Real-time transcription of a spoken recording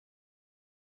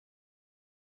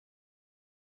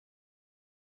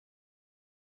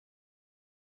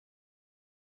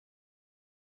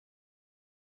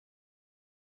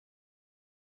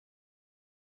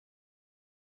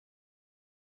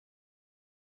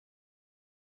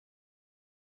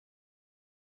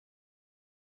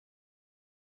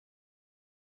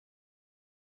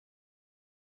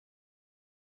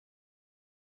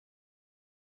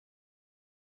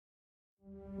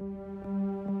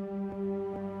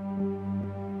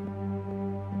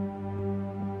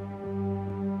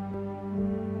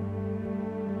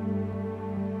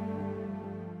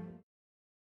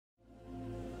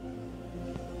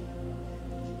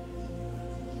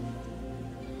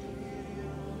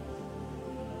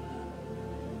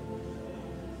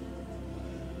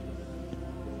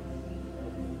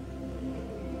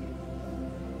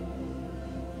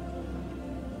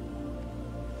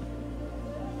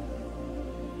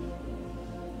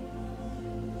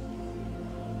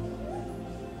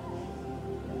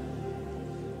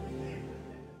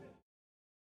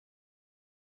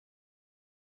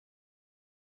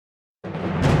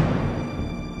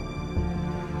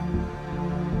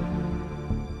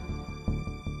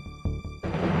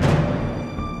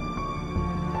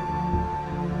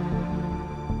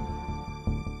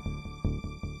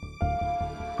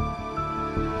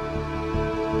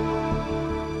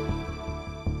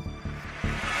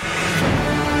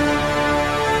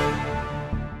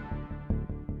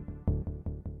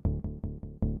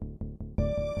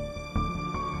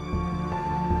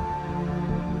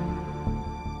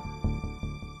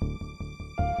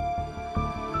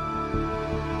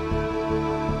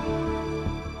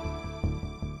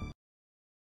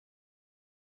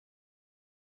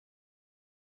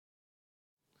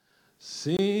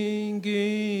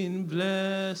Singing,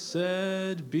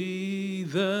 blessed be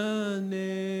the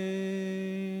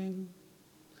name,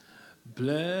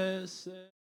 blessed.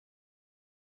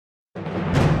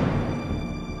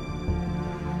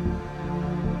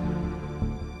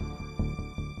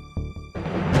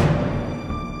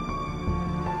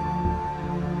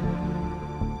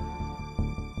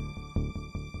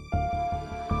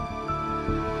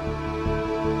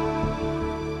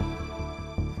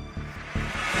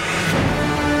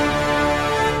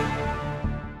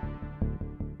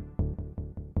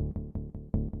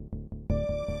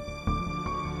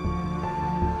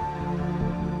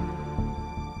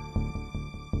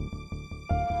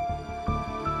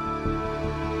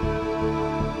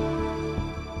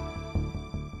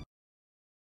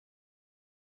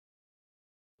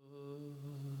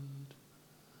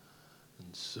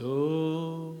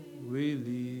 So we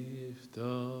lift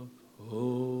up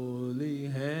holy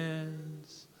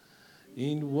hands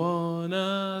in one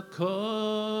accord,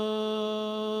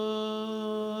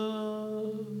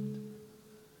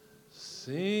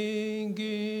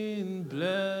 singing,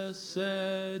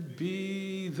 blessed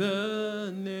be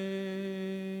the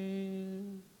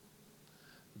name,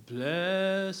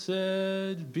 blessed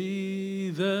be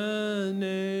the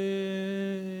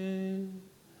name,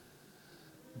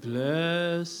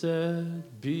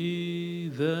 blessed be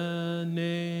the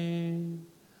name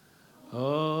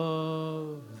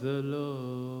of the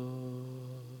Lord.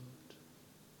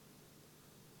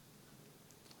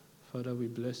 Father, we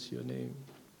bless your name.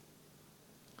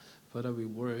 Father, we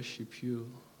worship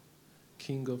you.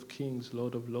 King of kings,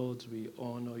 Lord of lords, we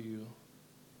honor you.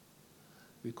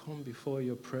 We come before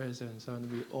your presence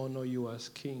and we honor you as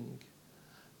King.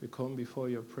 We come before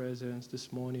your presence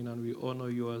this morning and we honor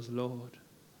you as Lord.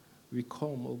 We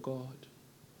come, O God,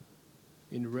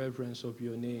 in reverence of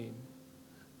your name.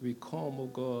 We come, O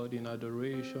God, in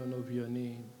adoration of your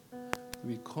name.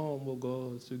 We come, O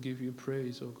God, to give you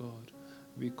praise, O God.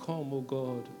 We come, O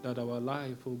God, that our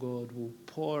life, O God, will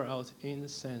pour out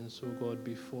incense, O God,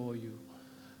 before you.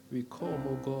 We come,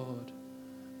 O God,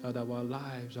 that our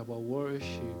lives, our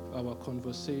worship, our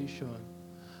conversation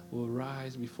will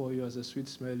rise before you as a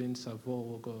sweet-smelling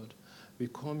savour, O God. We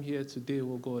come here today,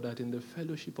 O God, that in the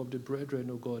fellowship of the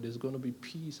brethren, O God, there's going to be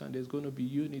peace and there's going to be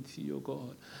unity, O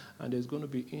God. And there's going to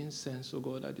be incense, O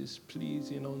God, that is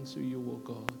pleasing unto you, O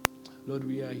God. Lord,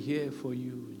 we are here for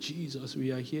you. Jesus,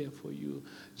 we are here for you.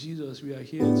 Jesus, we are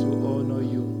here to honor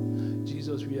you.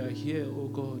 Jesus, we are here, O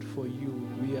God, for you.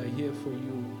 We are here for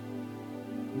you.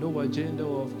 No agenda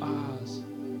of ours.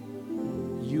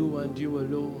 You and you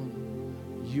alone.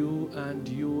 You and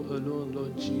you alone,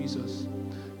 Lord Jesus.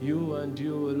 You and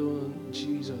you alone,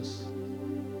 Jesus.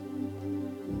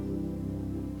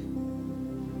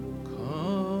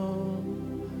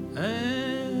 Come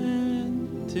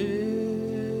and take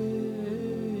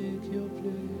your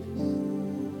place.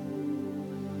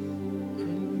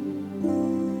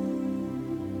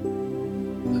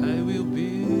 I will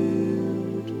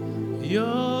build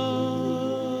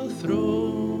your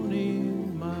throne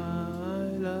in my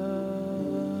life.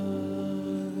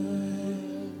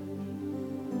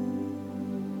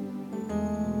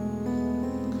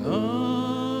 Come,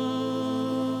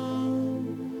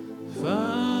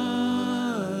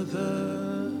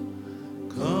 Father,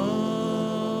 come,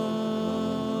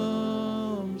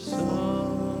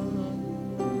 Son,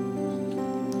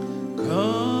 come.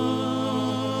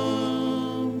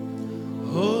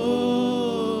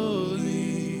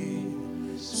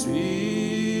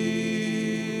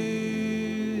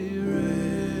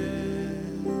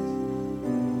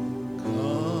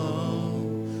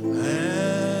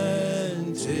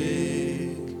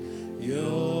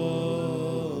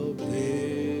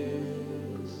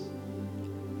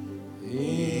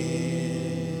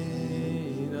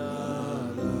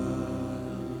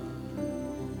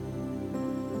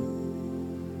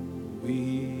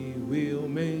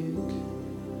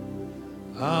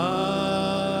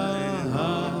 our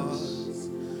hearts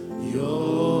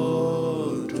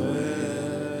your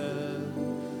dwelling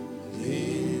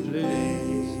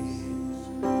place.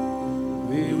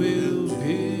 We will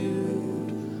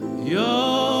build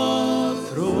your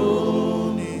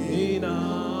throne in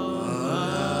our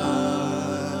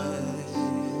hearts.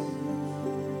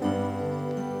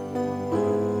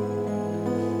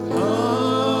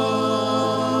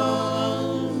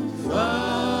 Come,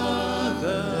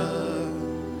 Father,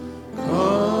 come,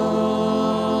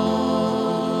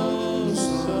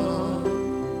 Son,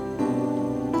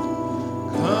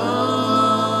 come,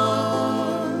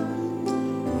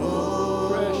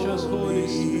 precious Holy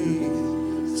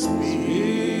Spirit,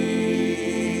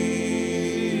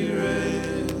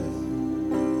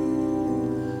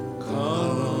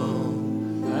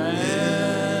 come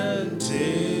and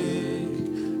take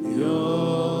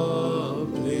your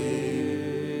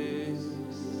place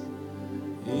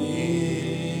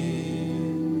in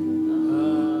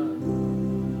us.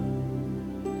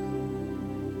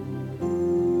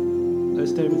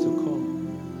 Let's tell him to come.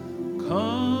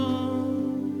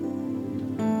 Come,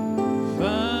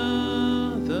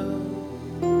 Father,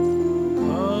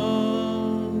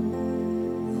 come,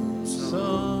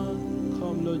 Son,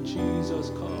 come, Lord Jesus,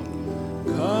 come.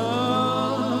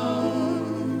 Come,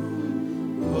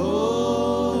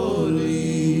 Holy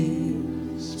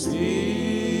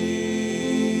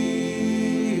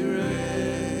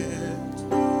Spirit,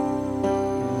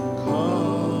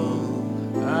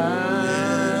 come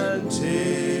and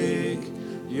take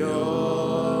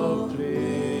your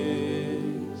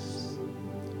place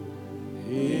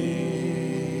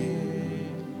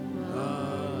in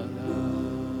our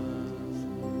lives.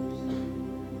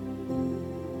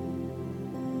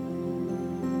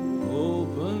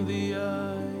 Open the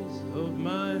eyes of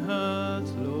my heart,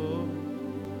 Lord.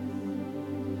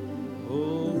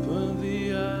 Open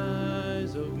the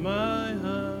eyes of my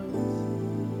heart.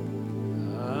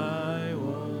 I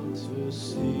want to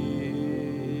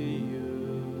see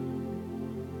you.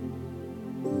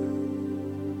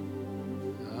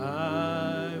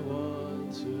 I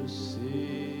want to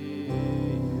see you.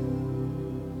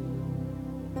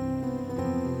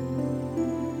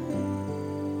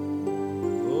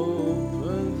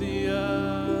 Open the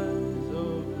eyes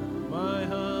of my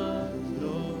heart,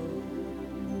 Lord.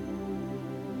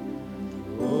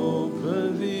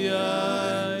 Open the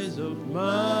eyes of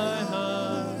my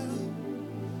heart.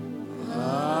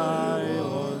 I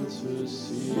want to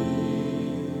see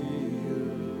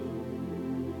you.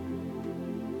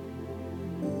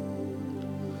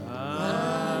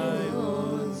 I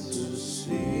want to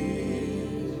see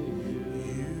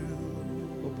you.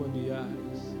 Open the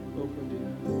eyes. Open the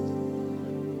eyes.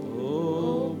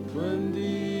 Open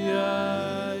the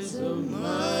eyes of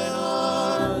my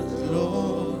heart,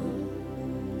 Lord.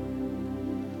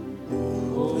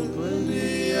 Open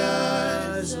the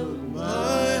eyes of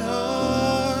my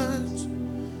heart.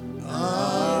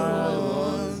 I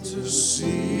want to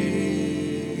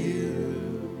see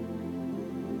you.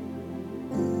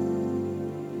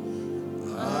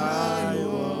 I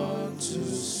want to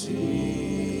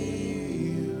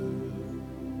see you.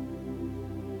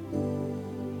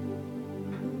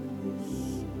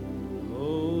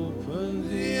 Open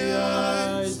the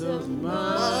eyes of my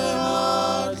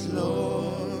heart,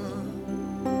 Lord.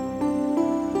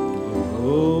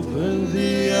 Open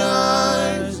the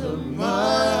eyes of my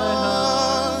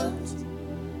heart.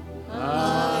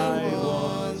 I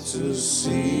want to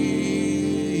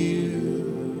see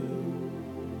you.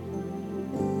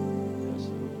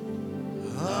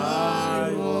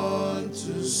 I want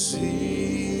to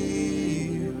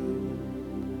see you.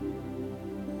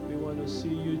 We want to see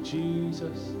you,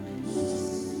 Jesus.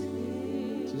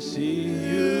 To see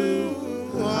you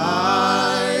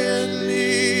high and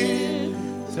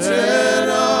lifted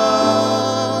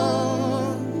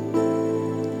up,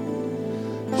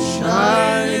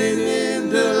 shining in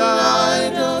the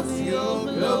light of your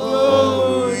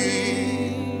glory.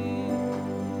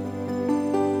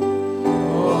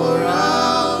 Pour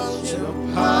out your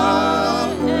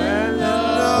power and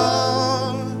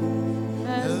love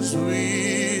as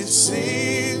we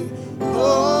sing,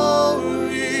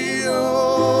 holy,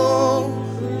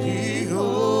 holy.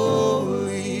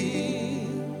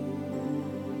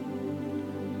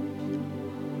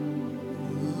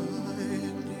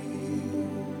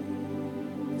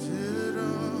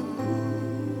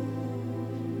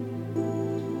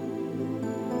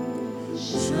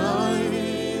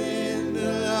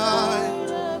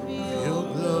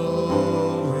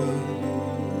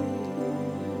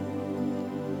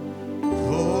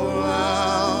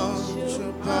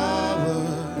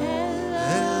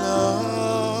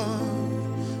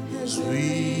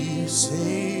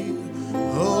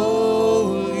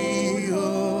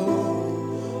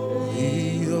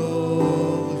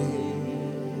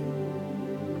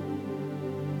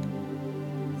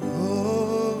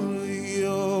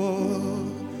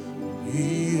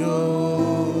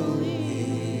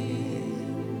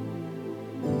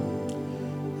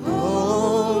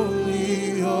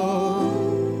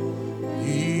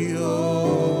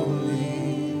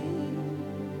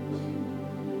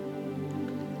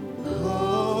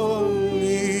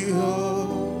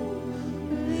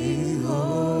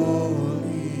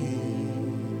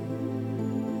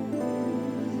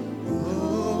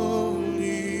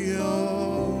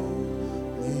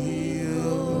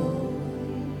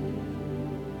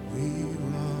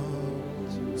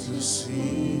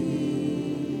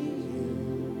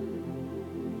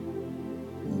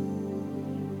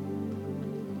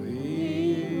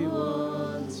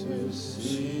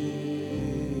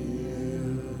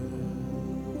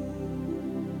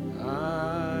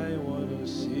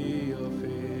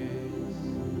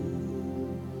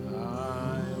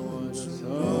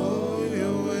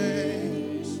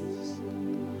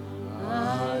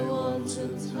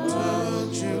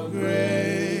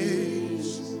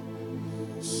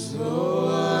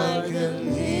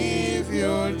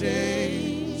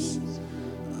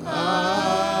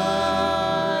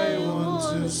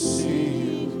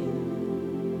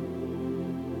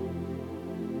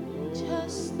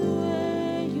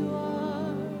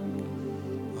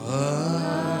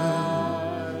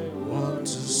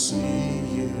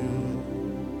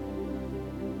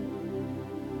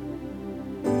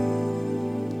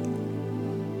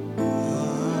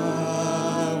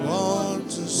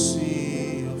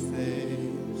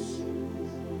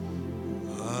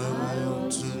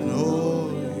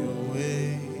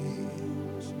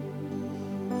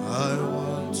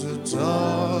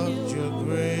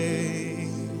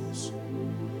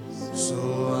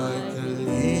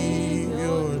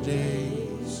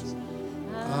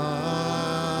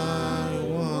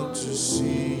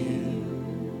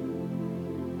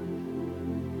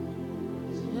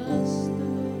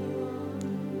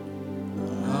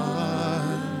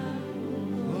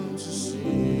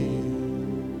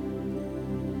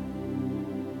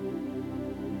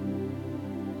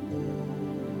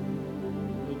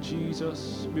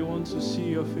 Jesus, we want to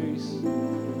see your face.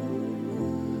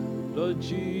 Lord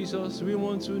Jesus, we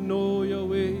want to know your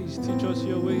ways. Teach us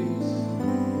your ways.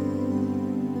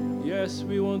 Yes,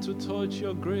 we want to touch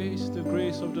your grace, the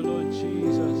grace of the Lord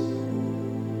Jesus,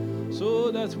 so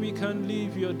that we can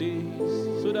live your days,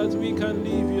 so that we can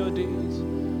live your days,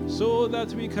 so that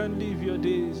we can live your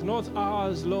days, not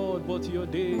ours, Lord, but your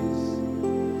days.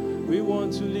 We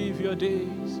want to live your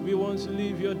days. We want to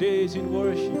live your days in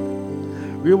worship.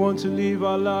 We want to live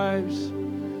our lives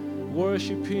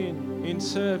worshiping in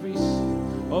service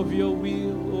of your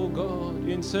will, O God,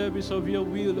 in service of your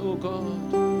will, O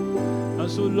God.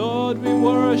 And so, Lord, we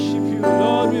worship you.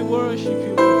 Lord, we worship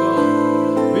you, O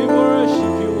God. We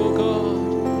worship you, O God.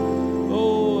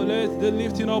 Oh, let the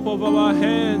lifting up of our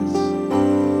hands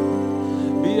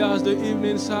be as the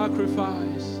evening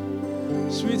sacrifice.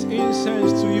 Sweet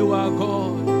incense to you, our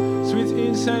God. Sweet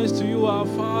incense to you, our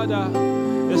Father.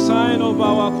 A sign of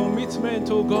our commitment,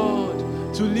 O God,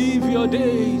 to live your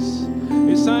days.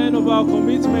 A sign of our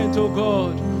commitment, O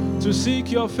God, to seek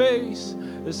your face.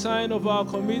 A sign of our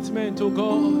commitment, O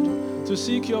God, to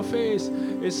seek your face.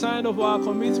 A sign of our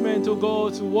commitment, O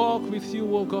God, to walk with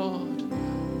you, O God.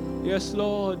 Yes,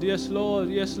 Lord. Yes, Lord.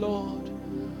 Yes, Lord.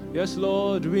 Yes,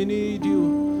 Lord. We need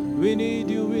you. We need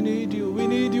you. We need you. We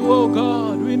need you, O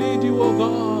God. We need you, O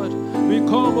God. We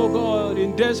come, O God,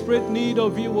 in desperate need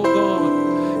of you, O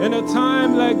God. In a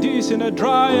time like this, in a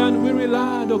dry and weary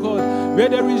land, O God, where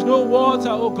there is no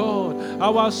water, O God,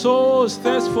 our souls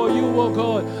thirst for you, O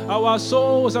God. Our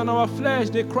souls and our flesh,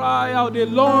 they cry out, they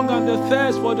long and they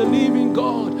thirst for the living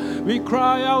God. We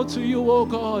cry out to you, O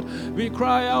God. We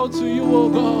cry out to you, O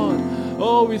God.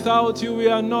 Oh, without you we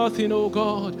are nothing, O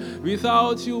God.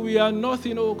 Without you we are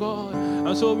nothing, O God.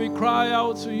 And so we cry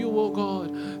out to you, O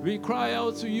God. We cry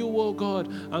out to you, O God.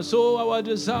 And so our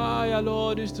desire,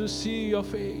 Lord, is to see your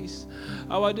face.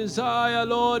 Our desire,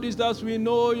 Lord, is that we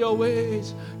know your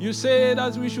ways. You say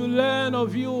that we should learn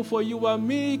of you, for you are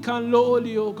meek and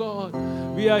lowly, O God.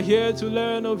 We are here to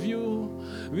learn of you.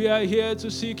 We are here to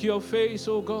seek your face,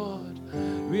 O God.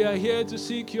 We are here to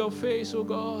seek your face, O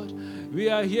God. We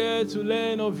are here to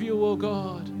learn of you, O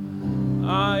God.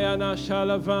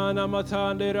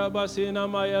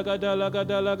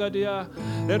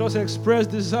 Let us express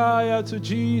desire to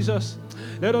Jesus.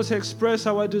 Let us express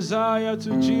our desire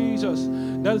to Jesus.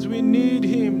 That we need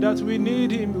him, that we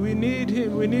need him, we need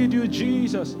him, we need you,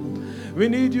 Jesus. We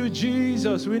need you,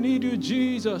 Jesus. We need you,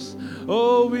 Jesus.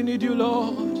 Oh, we need you,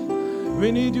 Lord.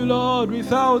 We need you, Lord.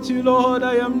 Without you, Lord,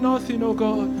 I am nothing, oh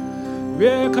God.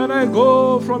 Where can I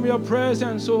go from your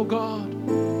presence, oh God?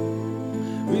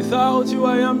 Without you,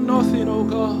 I am nothing, oh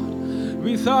God.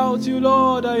 Without you,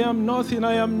 Lord, I am nothing.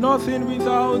 I am nothing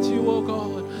without you, oh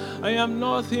God. I am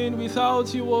nothing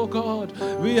without you, oh God.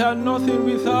 We are nothing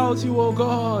without you, oh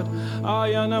God.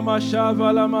 Ayana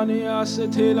mashava la mania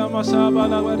setela masaba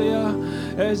la badia.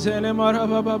 Ezene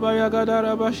maraba baba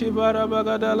yagadara bashibara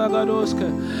bagadala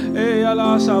gadoske. Hey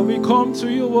alasa, we come to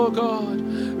you, oh God.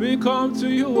 We come to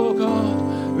you, oh God.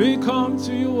 We come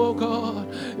to you, oh God.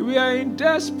 We are in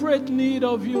desperate need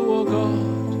of you, oh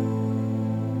God.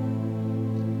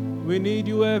 We need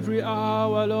you every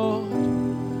hour, Lord.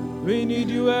 We need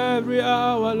you every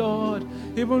hour, Lord.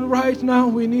 Even right now,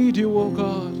 we need you, oh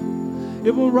God.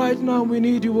 Even right now, we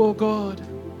need you, oh God.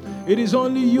 It is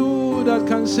only you that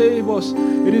can save us.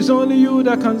 It is only you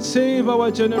that can save our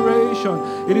generation.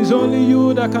 It is only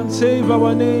you that can save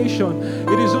our nation.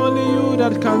 It is only you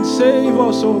that can save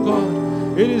us, oh God.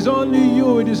 It is only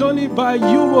you. It is only by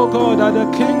you, oh God, that the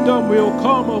kingdom will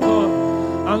come, oh God.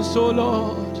 And so,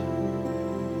 Lord,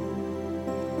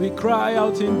 we cry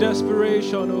out in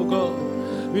desperation, oh God.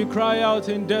 We cry out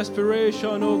in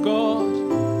desperation, oh God.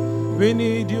 We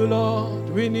need you, Lord.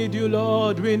 We need you,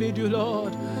 Lord. We need you,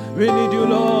 Lord. We need you,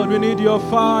 Lord. We need your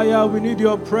fire. We need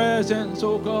your presence,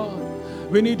 oh God.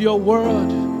 We need your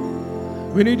word.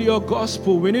 We need your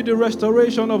gospel. We need the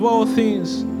restoration of all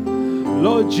things.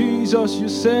 Lord Jesus, you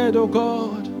said, oh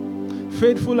God,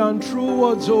 faithful and true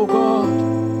words, oh God,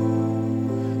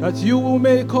 that you will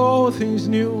make all things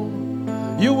new.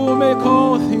 You will make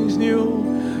all things new.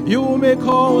 You will make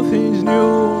all things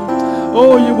new.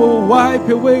 Oh, you will wipe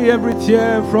away every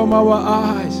tear from our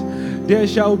eyes. There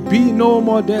shall be no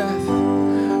more death,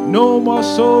 no more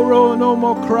sorrow, no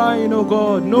more crying, oh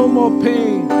God, no more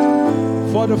pain.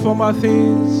 For the former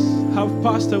things have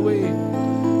passed away.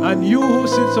 And you who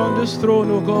sits on this throne,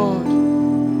 oh God,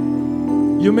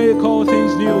 you make all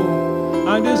things new.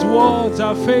 And these words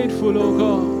are faithful, oh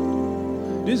God.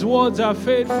 These words are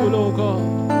faithful, oh God.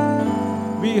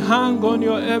 We hang on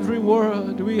your every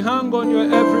word. We hang on your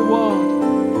every word.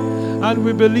 And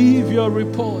we believe your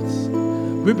reports.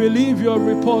 We believe your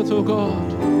report, O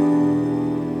God.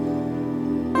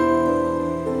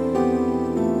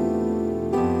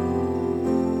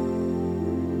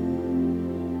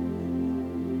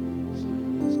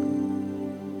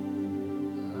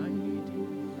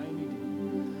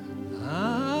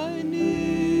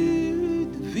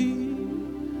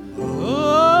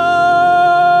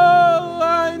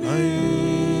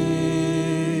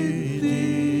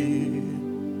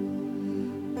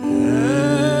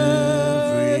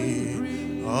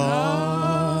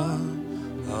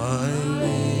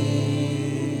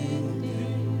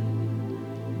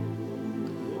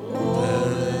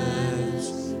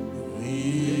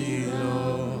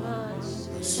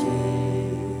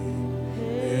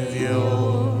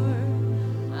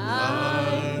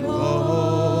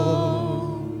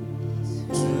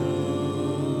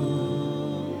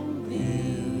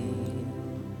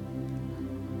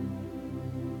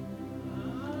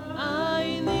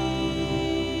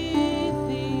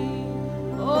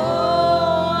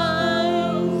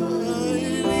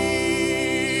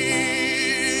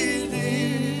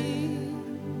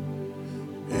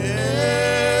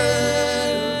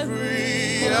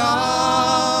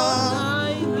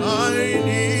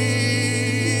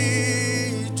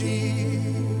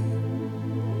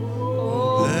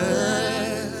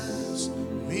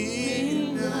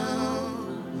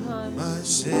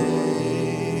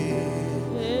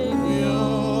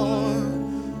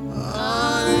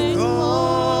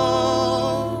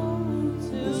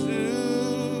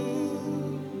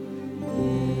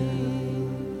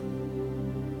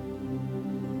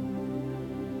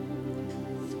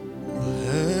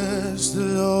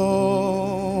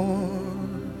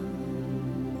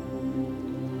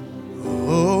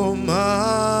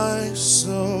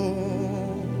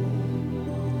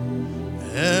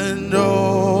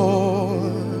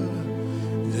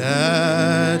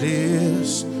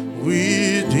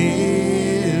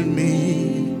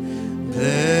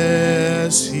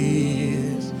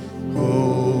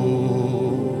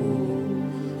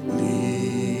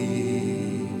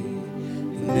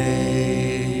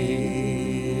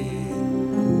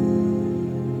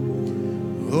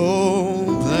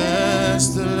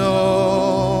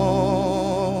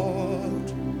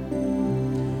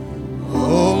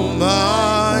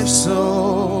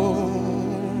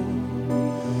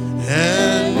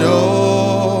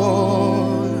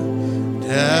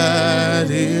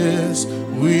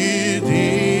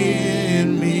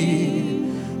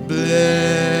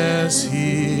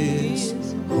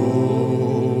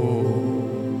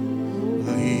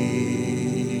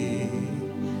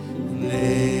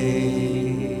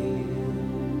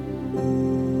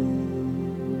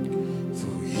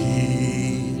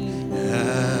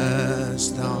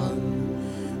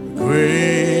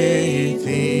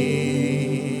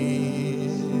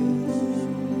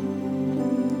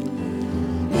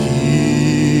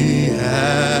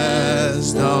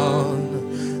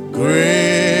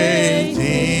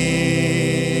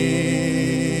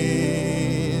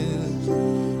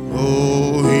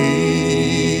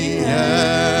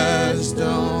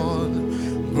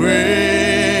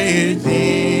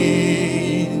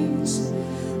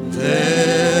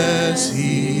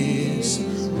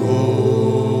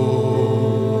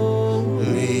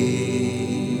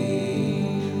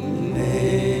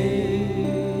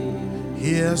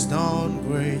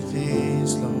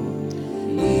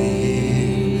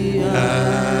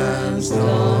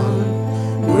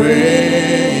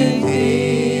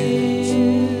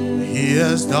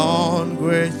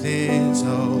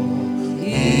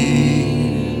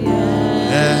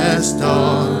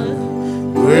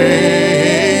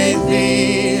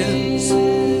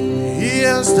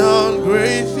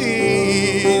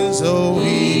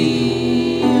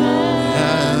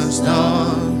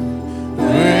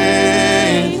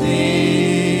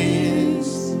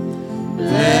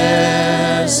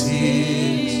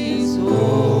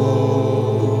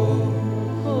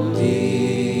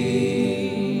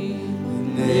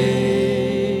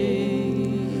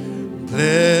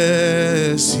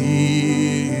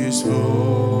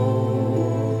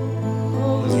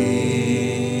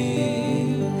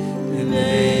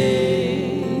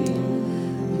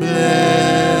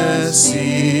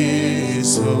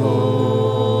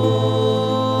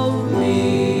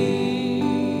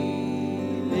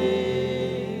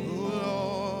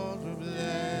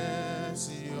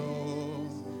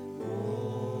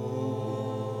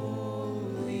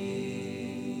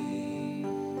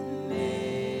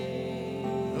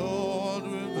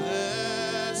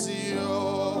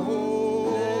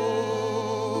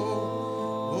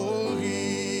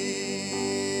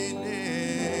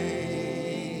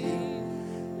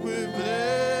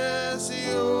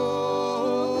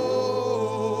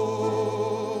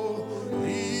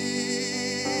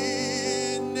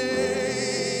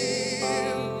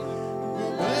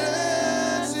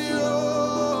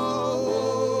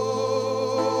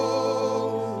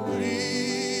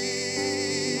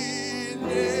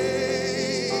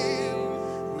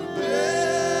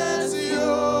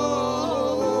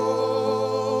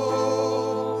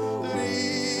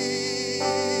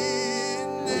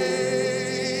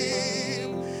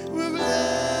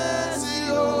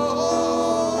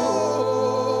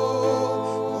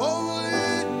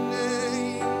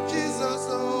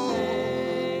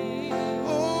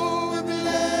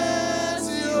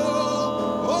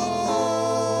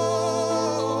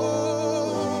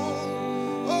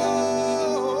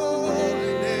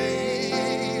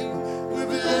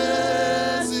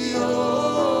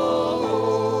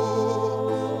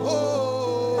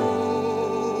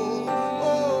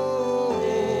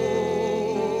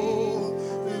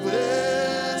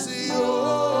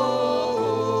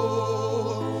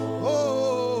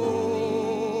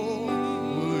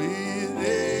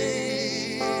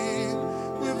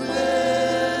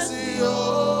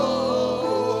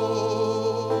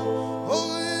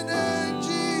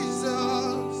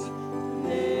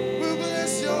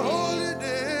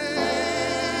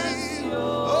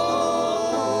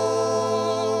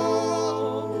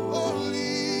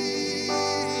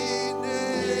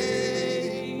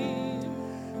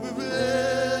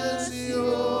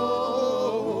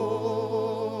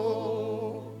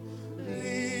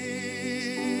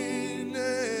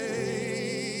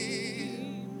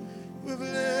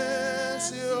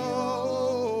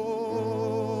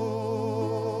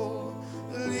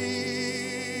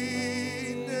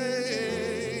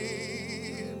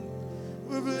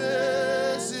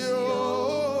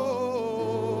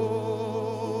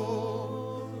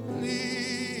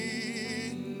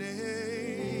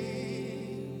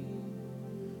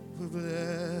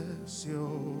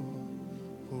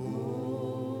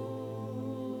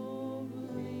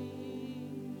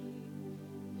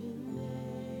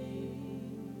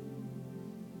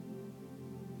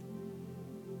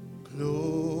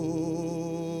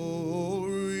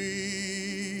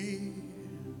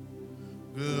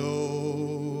 Glory,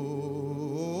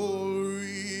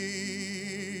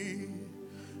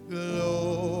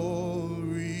 glory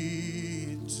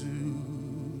to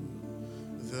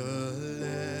the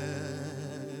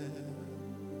Lamb.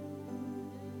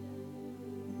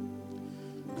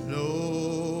 Glory,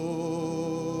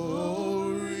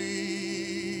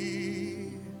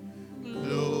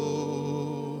 glory,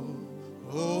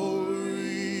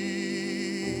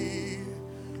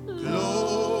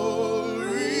 glory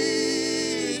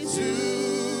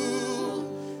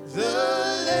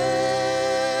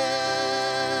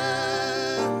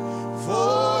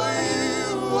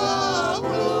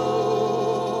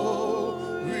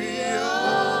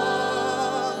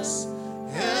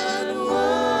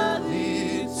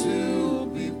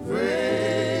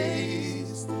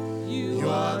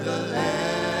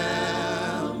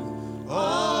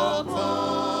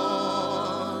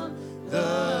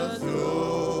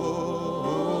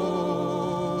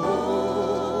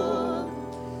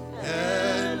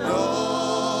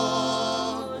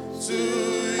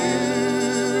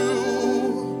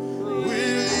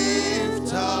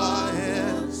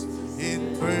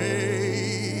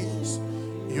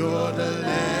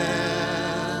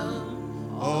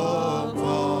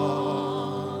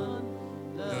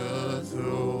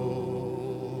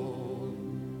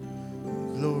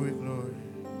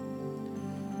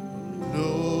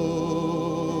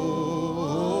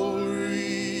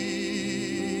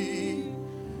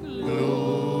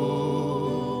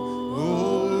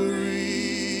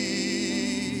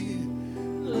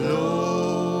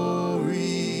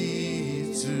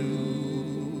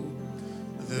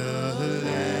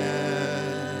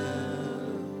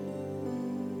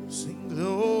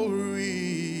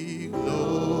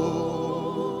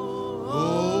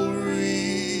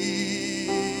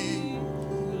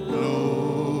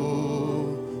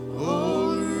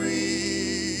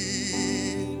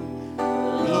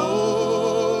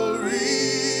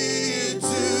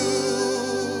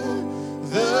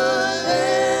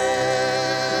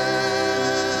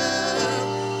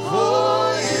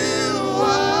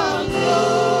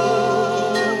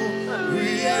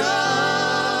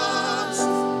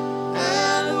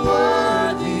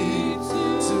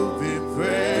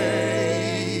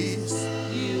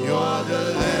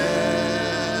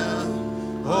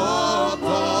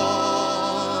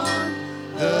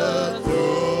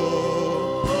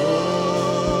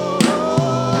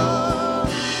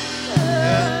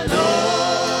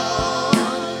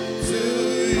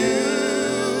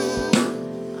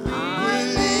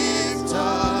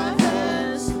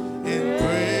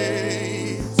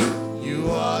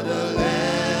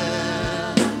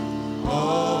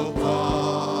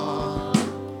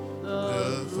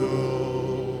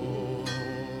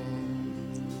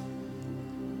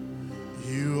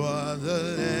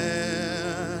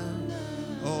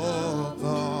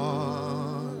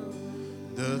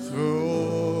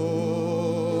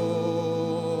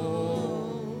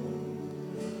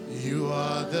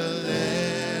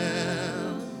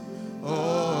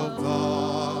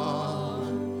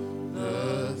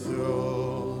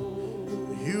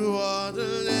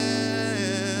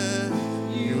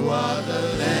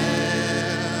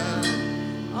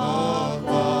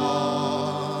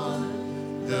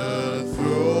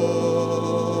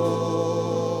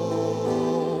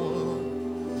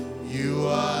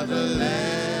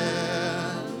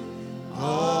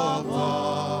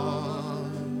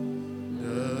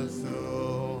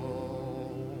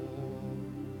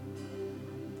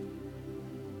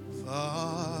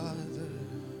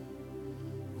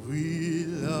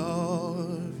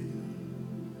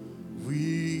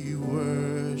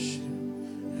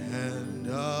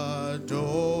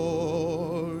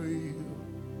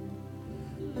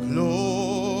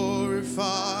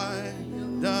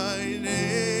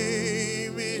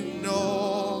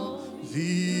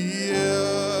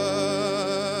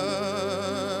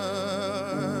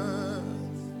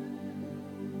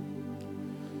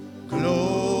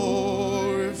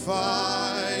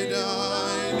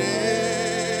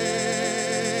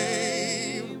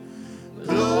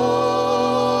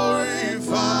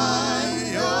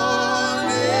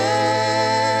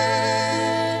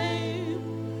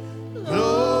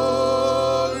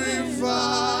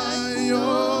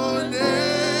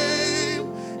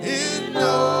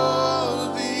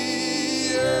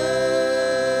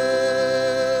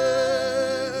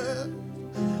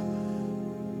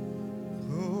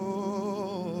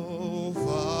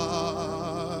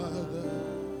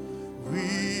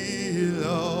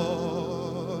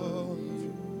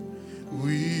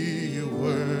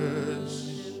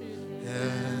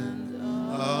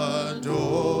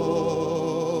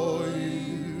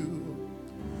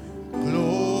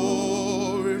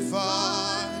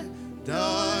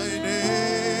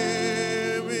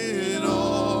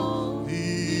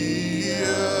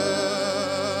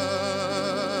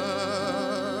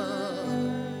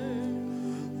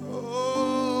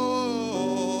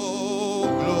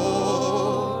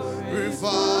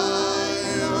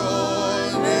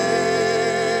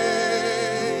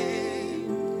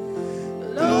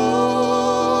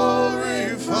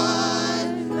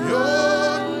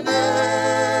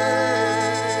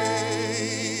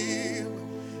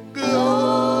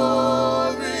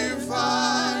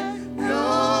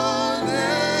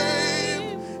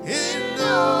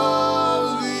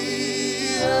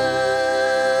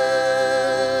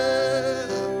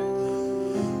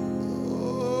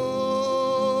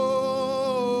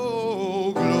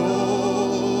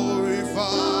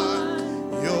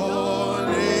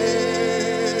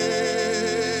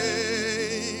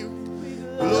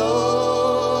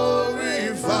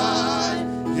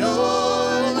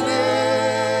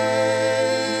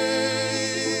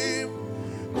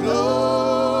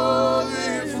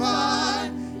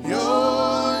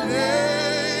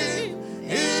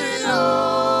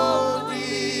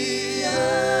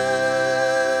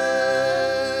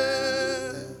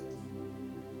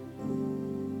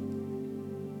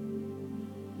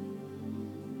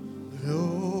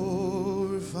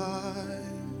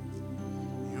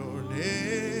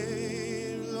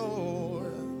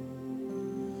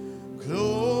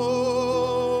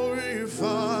glorify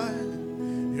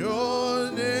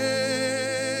your name.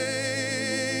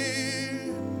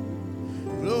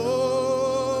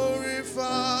 Glorify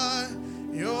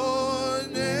your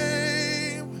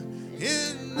name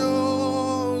in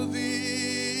all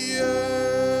the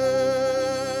earth.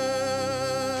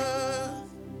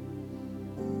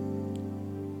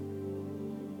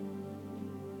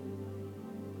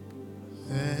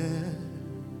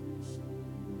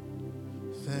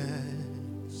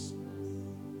 Thanks.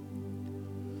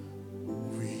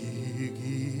 We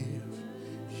give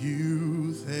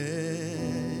you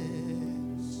thanks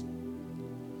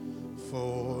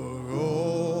for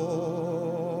all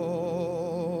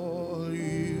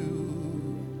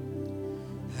you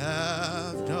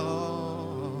have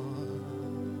done.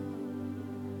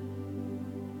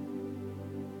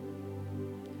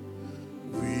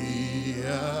 We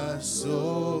are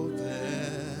so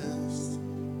blessed.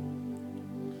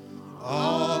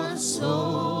 Our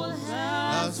soul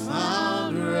has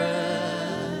found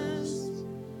rest.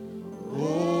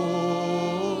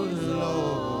 Oh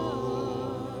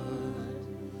Lord,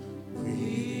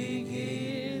 we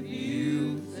give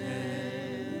you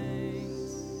thanks.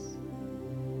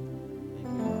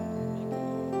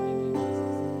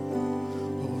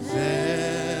 Oh, thanks.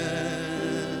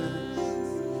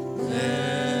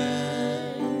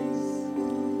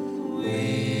 We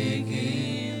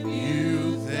give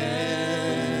you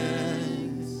thanks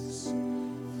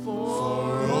for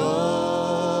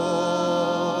all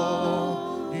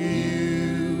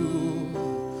you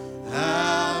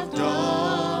have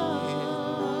done in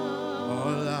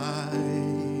our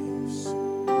lives.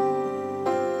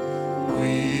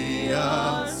 We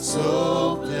are so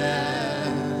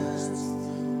blessed.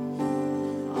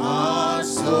 Our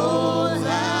soul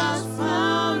has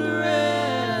found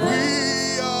rest.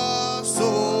 We are so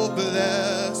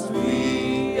blessed.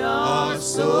 We are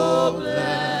so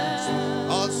blessed.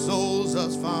 Our souls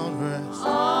has found rest.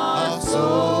 Our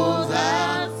souls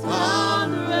have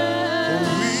found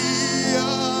rest. We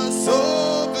are so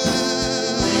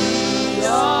blessed. We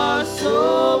are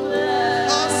so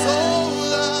blessed. Our soul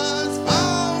has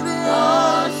found rest.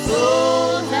 Our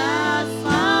soul has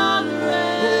found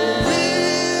rest. We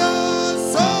are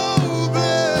so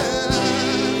blessed.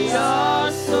 We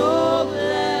are so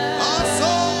blessed. Our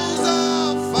souls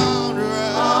have found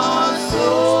rest. Our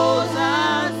souls have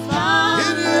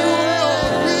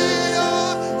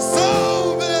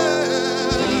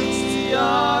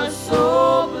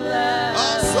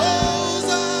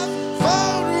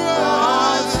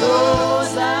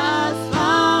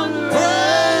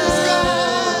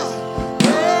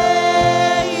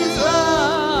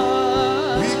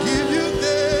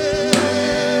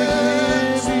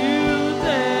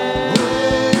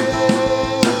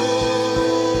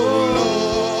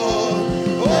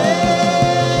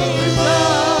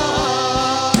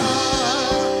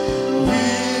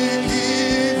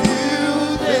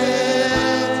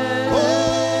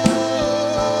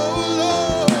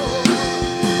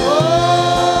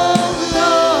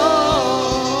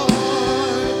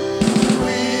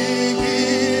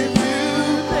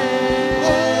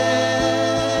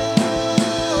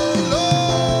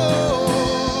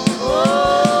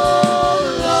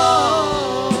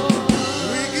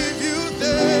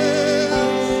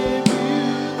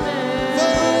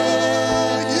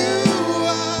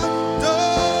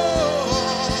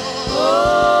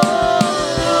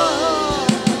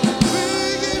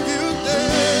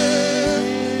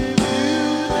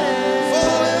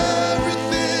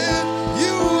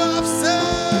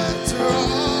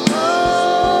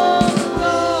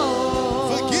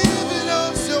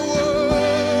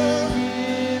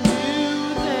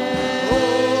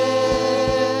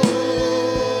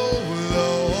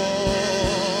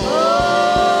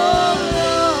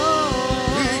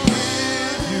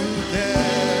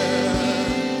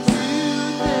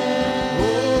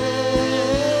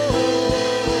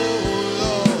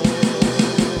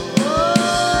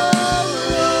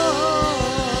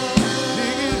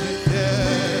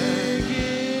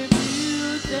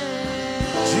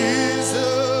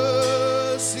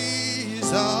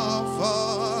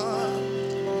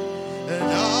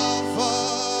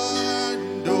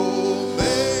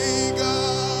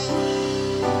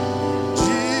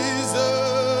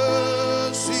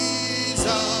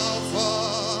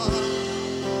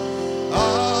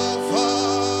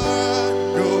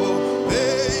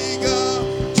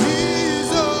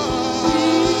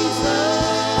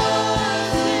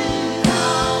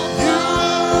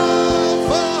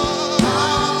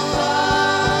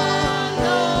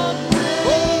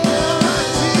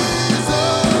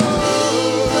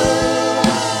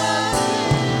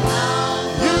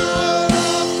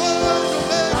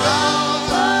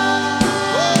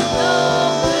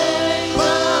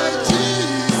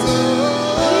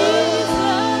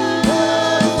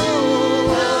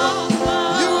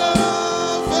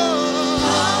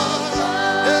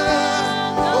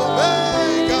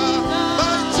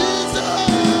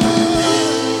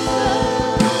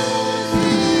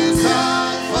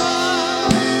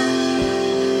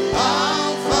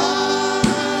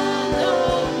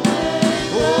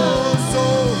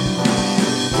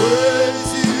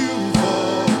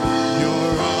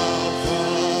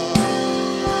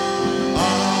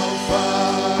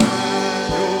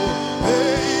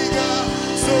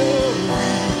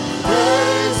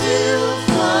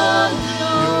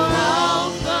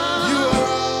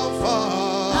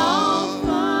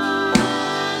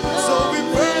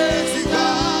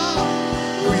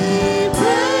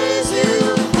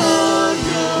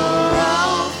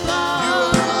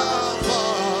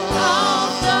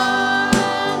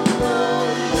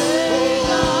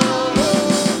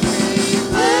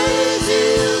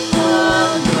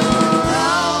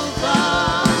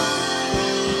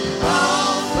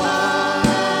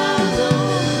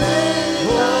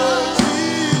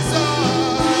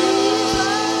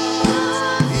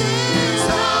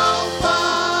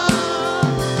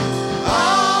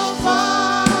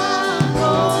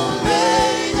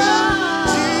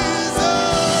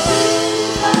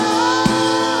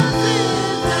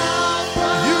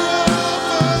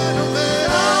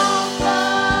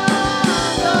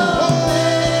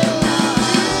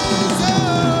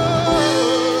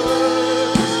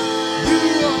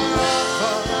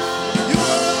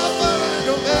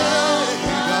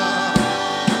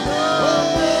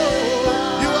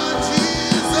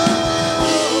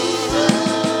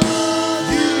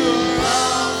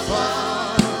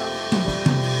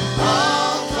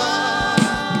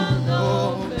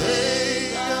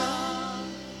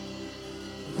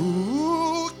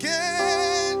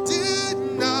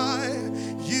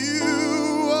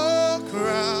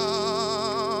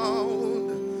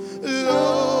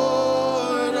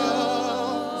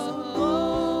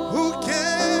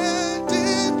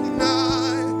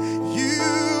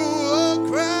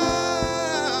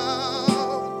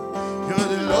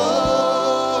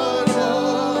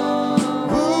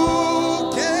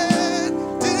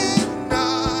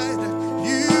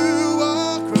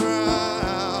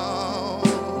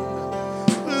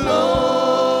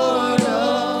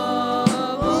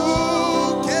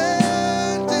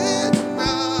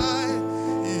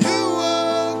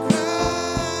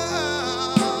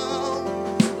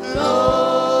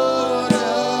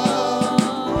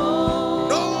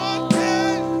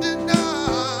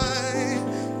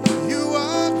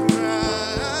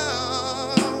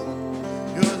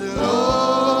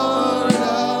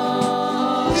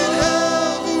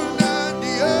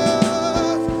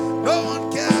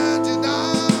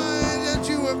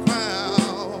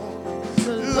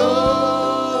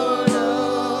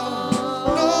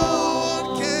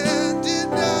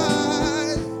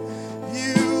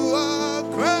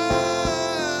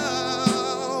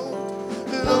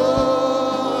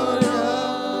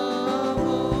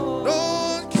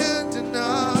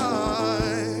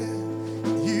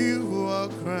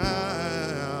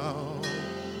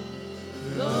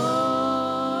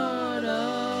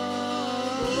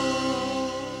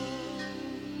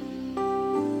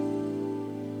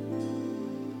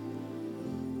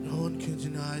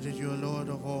deny that you are Lord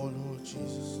of all, Lord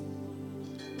Jesus.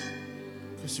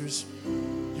 Because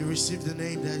you received the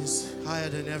name that is higher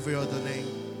than every other name.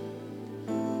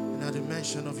 And at the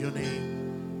mention of your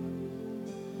name,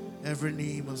 every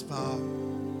knee must bow.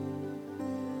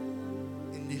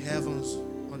 In the heavens,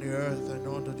 on the earth, and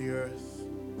under the earth.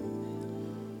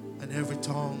 And every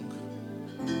tongue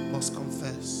must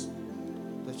confess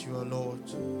that you are Lord.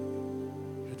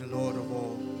 You're the Lord of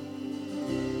all.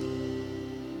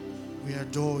 We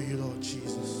adore you, Lord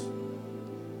Jesus.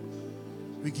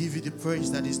 We give you the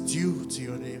praise that is due to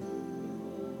your name.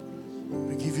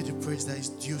 We give you the praise that is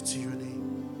due to your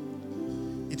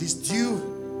name. It is due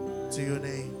to your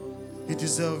name. You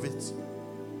deserve it.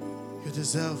 You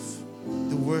deserve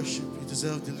the worship. You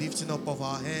deserve the lifting up of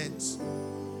our hands.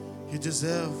 You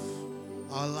deserve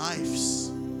our lives.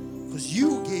 Because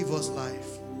you gave us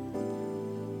life.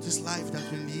 This life that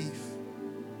we live,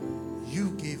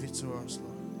 you gave it to us, Lord.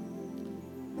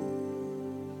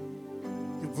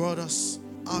 You brought us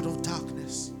out of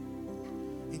darkness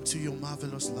into your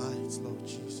marvelous light, Lord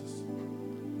Jesus.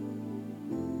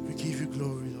 We give you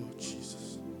glory, Lord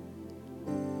Jesus.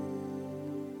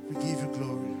 We give you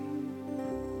glory.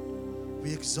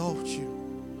 We exalt you.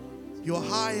 You're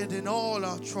higher than all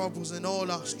our troubles and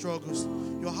all our struggles.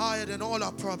 You're higher than all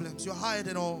our problems. You're higher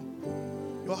than all.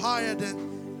 You're higher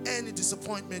than any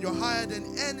disappointment. You're higher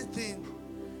than anything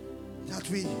that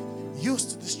we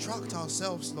used to distract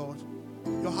ourselves, Lord.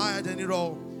 You're higher than it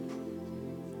all.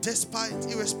 Despite,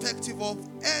 irrespective of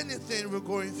anything we're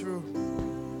going through,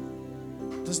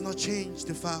 does not change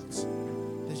the fact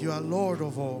that you are Lord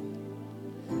of all.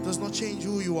 Does not change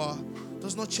who you are.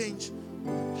 Does not change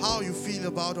how you feel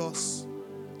about us.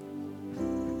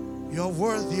 You are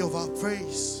worthy of our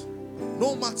praise.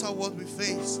 No matter what we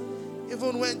face,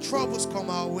 even when troubles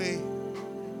come our way,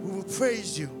 we will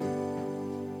praise you.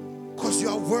 Because you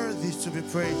are worthy to be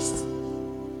praised.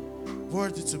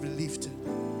 Worthy to be lifted.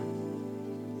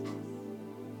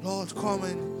 Lord, come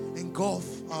and engulf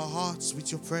our hearts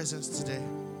with your presence today.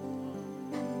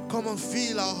 Come and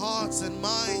fill our hearts and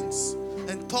minds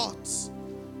and thoughts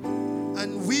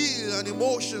and will and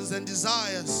emotions and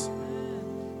desires.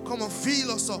 Come and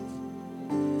fill us up.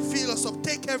 Fill us up.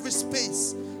 Take every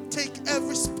space. Take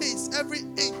every space, every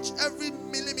inch, every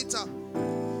millimeter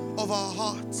of our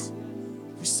hearts.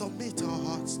 We submit our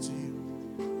hearts to you.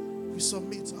 We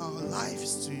submit our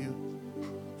lives to you.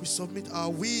 We submit our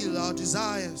will, our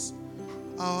desires,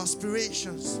 our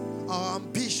aspirations, our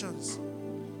ambitions.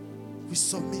 We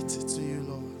submit it to you,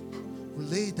 Lord. We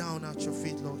lay down at your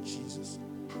feet, Lord Jesus.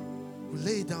 We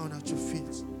lay down at your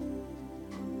feet.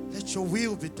 Let your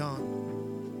will be done.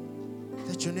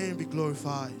 Let your name be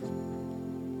glorified.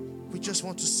 We just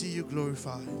want to see you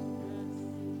glorified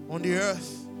on the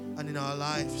earth and in our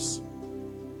lives.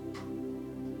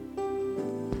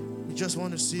 We just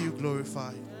want to see you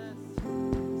glorified.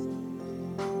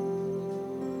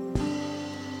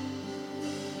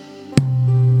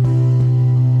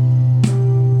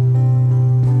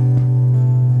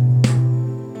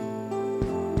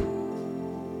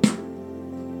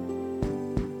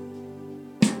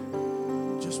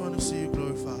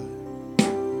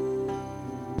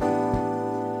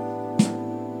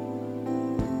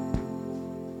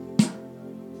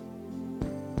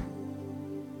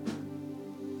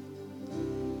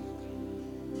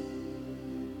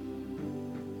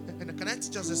 Can I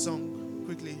teach us a song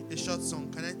quickly? A short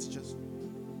song. Can I teach us?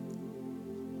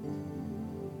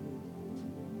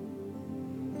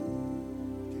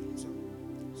 Okay,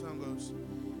 song goes.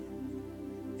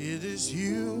 It is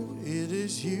you, it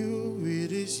is you,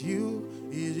 it is you,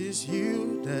 it is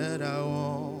you that I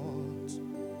want.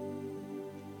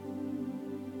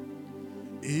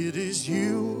 It is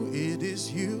you, it is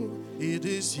you, it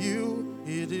is you,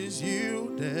 it is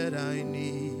you that I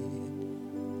need.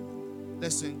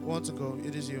 Let's sing. Want to go.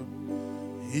 It is you.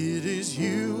 It is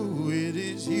you, it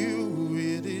is you,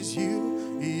 it is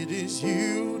you, it is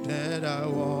you that I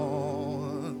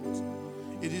want.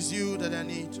 It is you that I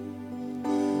need.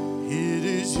 It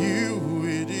is you,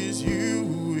 it is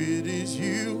you, it is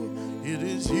you, it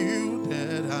is you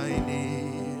that I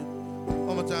need.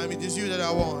 One more time. It is you that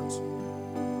I want.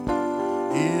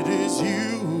 It is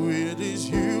you, it is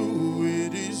you,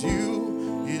 it is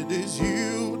you, it is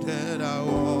you that I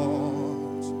want.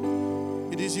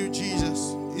 It is you,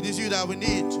 Jesus. It is you that we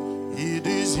need. It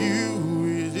is you,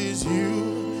 it is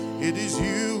you, it is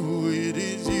you, it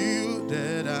is you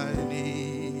that I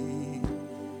need.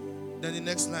 Then the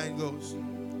next line goes.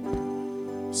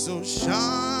 So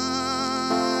shine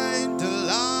the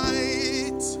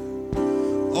light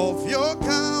of your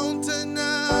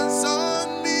countenance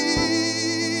on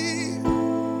me.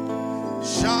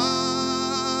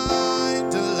 Shine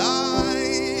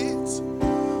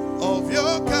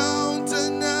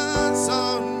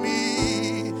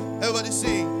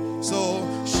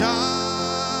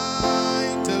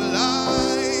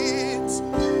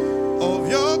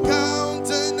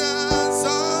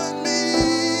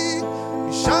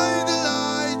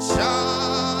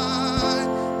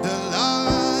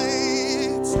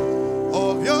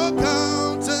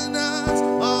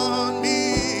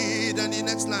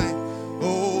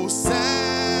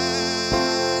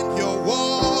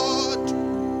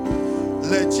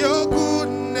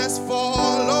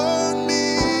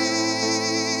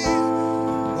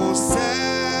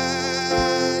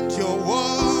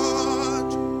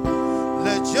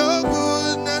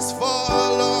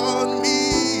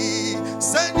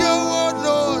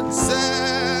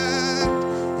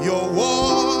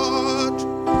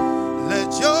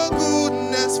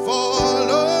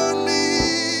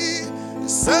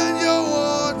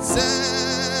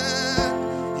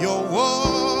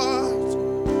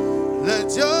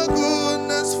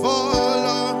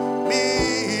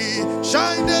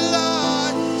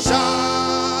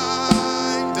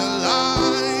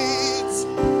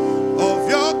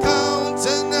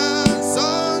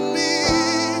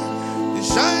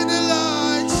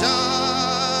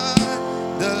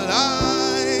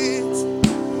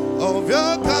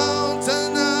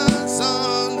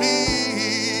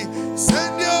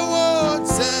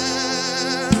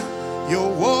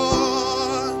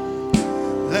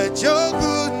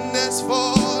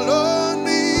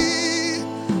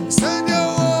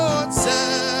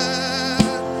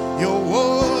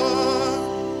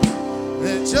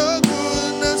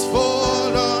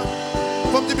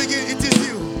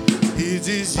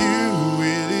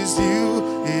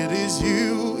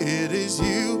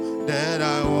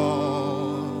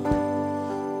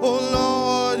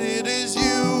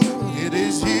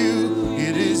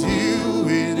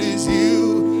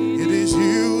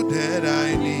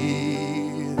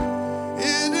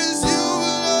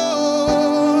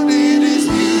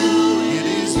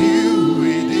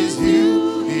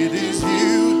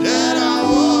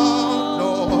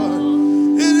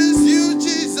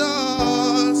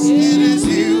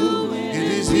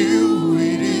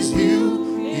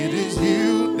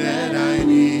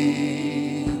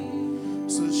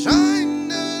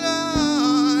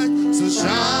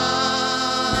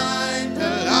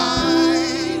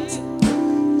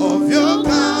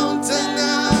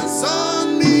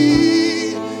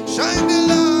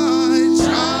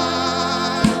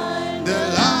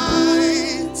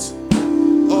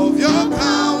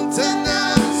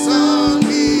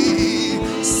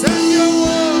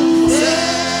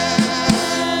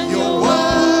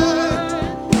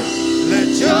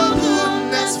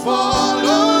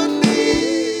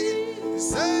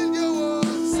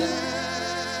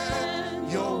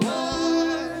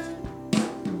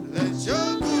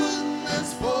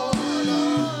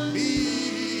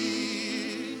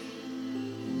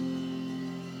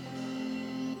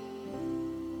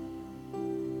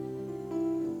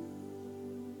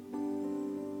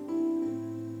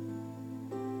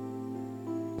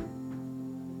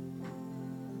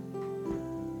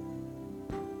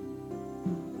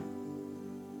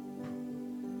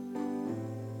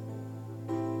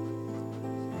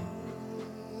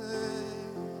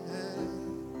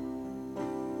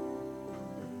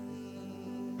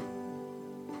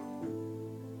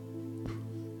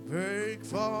Break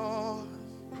forth,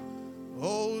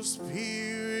 O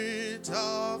Spirit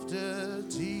of the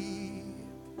deep.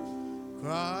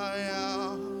 Cry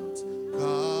out,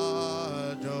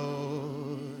 Kadosh.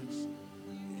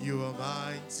 You are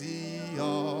mighty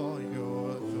on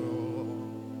your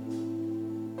throne.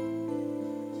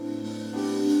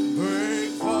 Break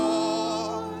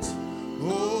forth,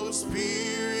 O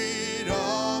Spirit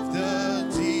of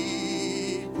the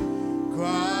deep.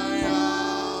 Cry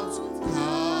out,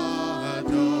 Kadosh.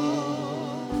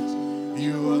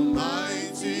 You are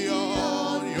mighty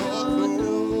on your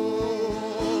throne.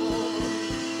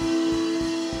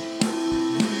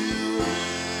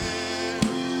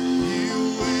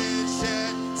 You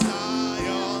ancient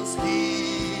Zion's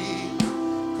King.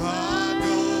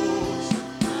 Kadosh,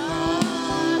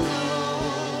 Kadosh.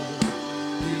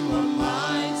 You are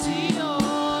mighty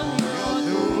on your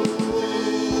throne.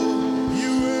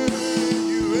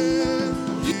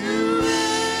 You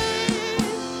reign,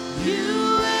 you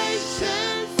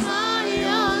ancient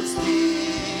Zion's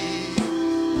King.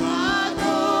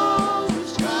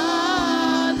 Kadosh,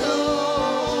 Kadosh.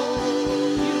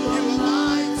 You are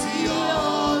mighty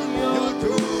on your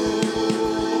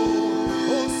throne.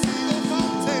 Oh, sing, oh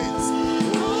fountains.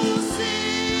 Oh,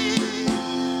 sing,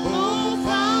 oh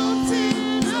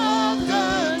fountains of the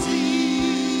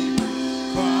deep.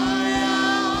 Cry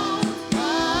out,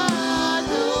 Kadosh.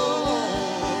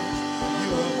 You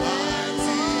are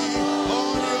mighty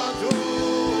on your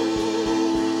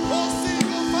throne. Oh, sing, oh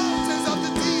fountains of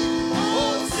the deep.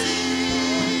 Oh,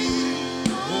 sing,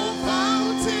 oh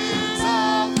fountains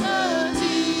of the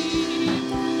deep.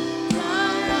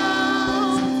 Cry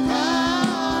out,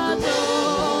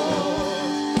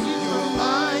 Kadosh. You are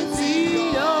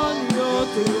mighty on your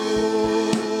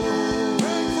throne.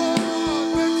 Break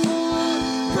forth,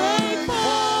 break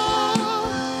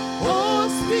forth, oh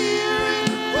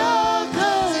Spirit of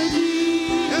the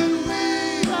deep. And we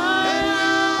cry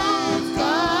out,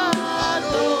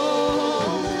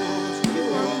 Kadosh. You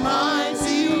are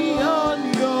mighty on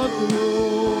your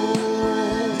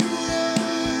throne.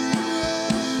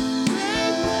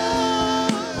 Break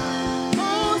forth,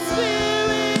 oh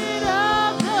Spirit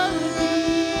of the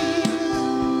deep.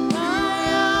 Cry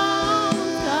out,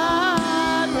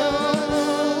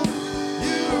 Kadosh.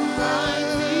 You are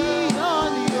mighty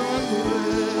on your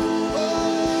throne.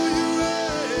 Oh, you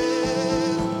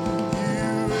reign,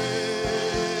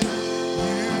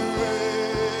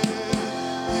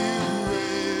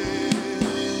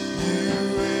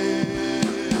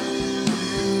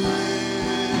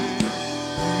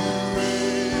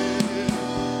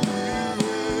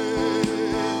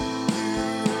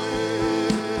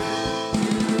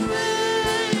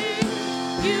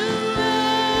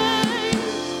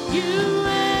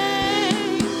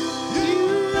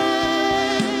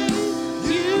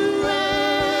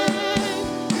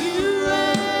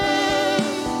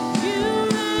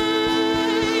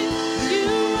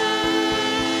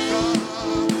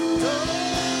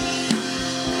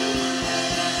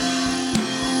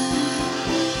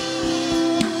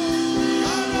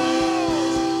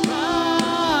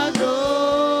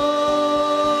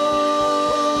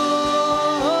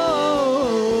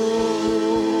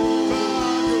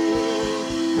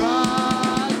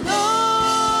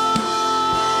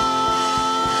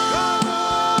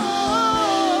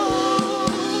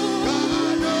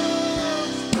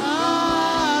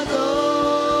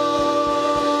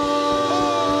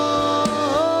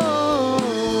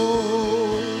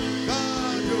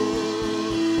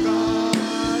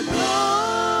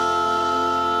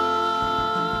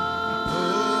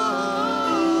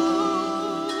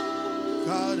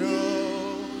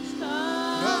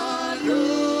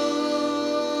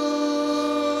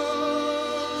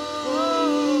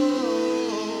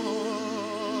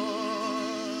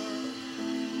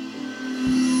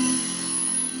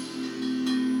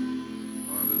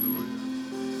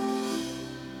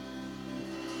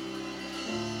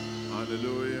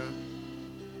 Hallelujah.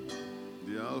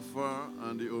 The Alpha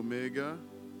and the Omega,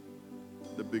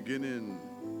 the beginning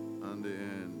and the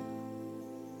end,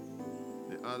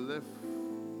 the Aleph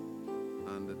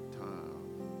and the Tav.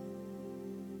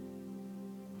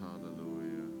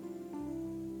 Hallelujah.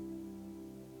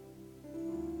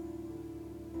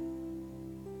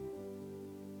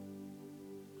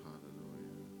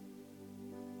 Hallelujah.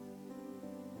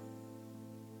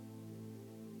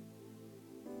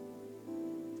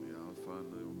 The Alpha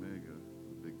and the Omega,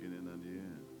 the beginning and the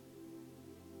end.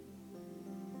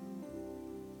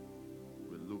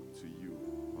 We look to you,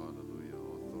 hallelujah,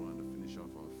 author and the finisher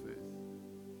of our faith.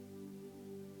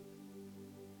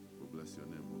 We bless your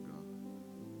name, O God.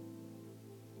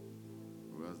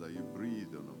 We ask that you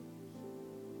breathe on us.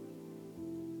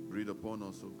 Breathe upon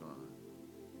us, O God.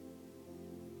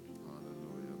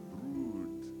 Hallelujah.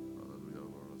 Brood, hallelujah,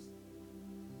 over us.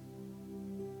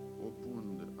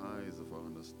 Open the eyes of our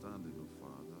understanding, O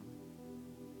Father.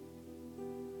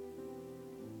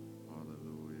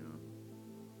 Hallelujah.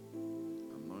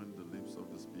 Anoint the lips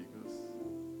of the speakers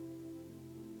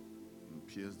and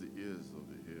pierce the ears of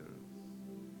the hearers.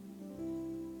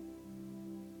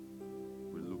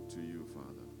 We look to you, Father.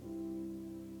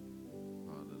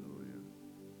 Hallelujah.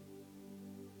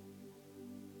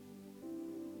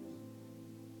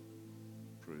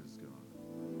 Praise God.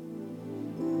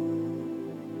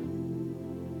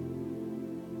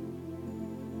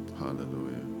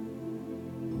 Hallelujah.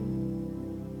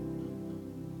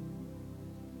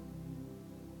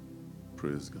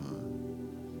 Praise God.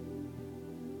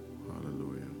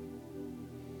 Hallelujah.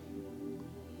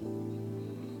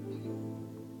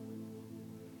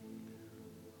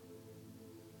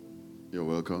 You're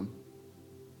welcome.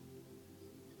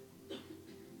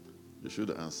 You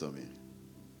should answer me.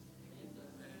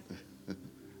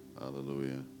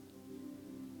 Hallelujah.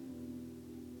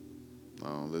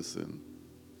 Now listen.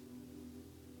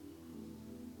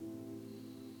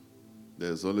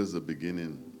 There's always the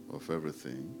beginning of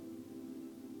everything.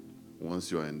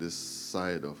 Once you are in this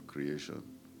side of creation,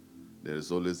 there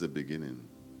is always a beginning.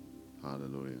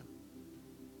 Hallelujah.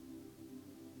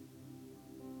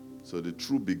 So the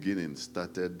true beginning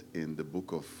started in the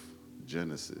book of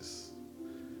Genesis.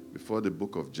 Before the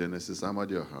book of Genesis,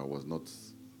 Amadioha was not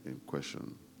in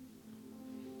question.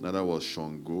 Neither was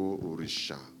Shango,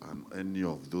 Orisha, and any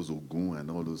of those Ogun and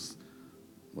all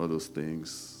those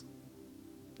things.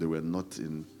 They were not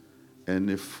in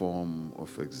any form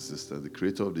of existence. The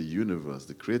creator of the universe,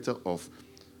 the creator of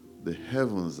the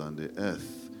heavens and the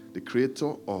earth, the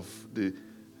creator of the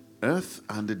earth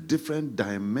and the different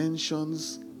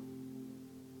dimensions.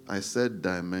 I said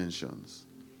dimensions.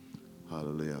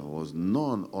 Hallelujah. Was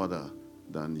none other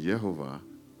than Jehovah,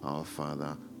 our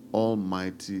Father,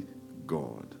 Almighty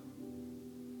God.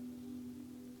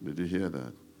 Did you hear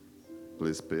that?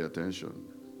 Please pay attention.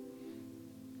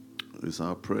 It's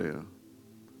our prayer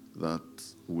that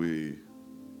we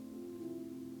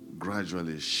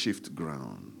gradually shift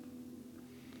ground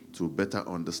to better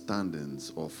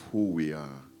understandings of who we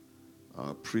are,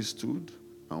 our priesthood,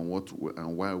 and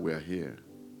why we are here.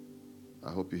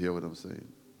 I hope you hear what I'm saying.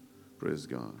 Praise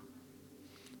God.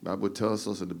 The Bible tells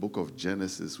us in the book of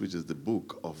Genesis, which is the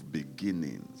book of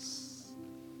beginnings.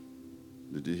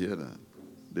 Did you hear that?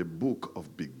 The book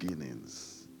of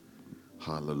beginnings.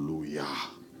 Hallelujah.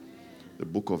 The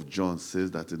book of John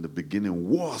says that in the beginning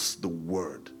was the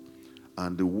Word,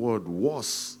 and the Word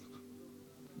was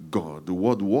God. The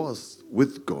Word was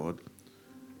with God.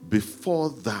 Before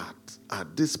that,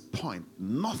 at this point,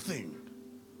 nothing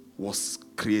was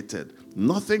created.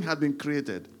 Nothing had been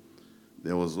created.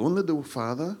 There was only the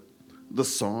Father, the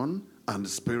Son, and the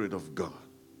Spirit of God.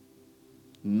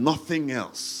 Nothing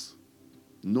else.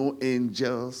 No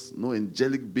angels, no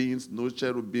angelic beings, no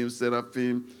cherubim,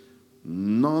 seraphim,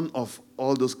 none of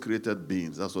all those created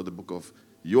beings. That's what the book of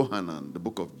Yohanan, the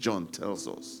book of John tells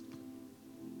us.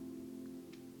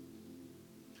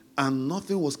 And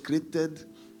nothing was created.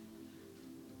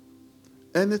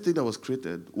 Anything that was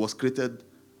created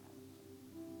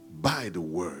by the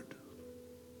Word.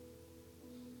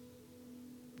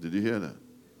 Did you hear that?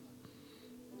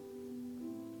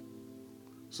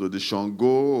 So the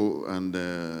Shango and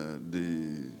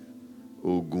the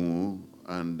Ogun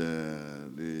and the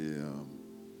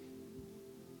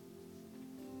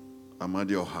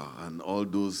Amadioha and all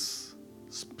those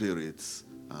spirits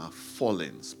are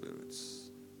fallen spirits.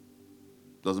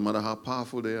 Doesn't matter how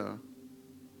powerful they are.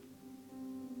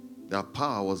 Their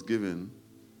power was given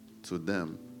to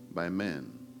them by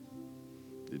men.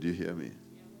 Did you hear me?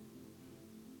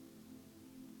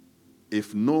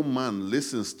 If no man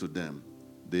listens to them,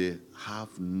 they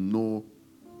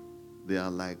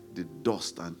are like the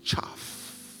dust and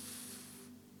chaff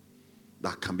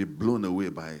that can be blown away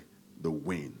by the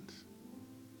wind.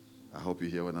 I hope you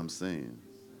hear what I'm saying.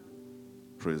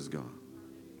 Praise God.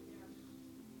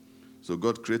 So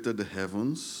God created the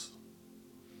heavens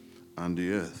and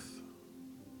the earth.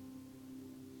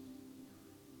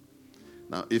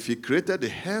 Now, if he created the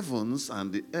heavens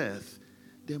and the earth,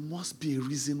 there must be a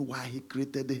reason why he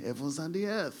created the heavens and the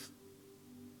earth.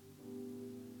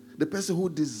 The person who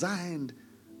designed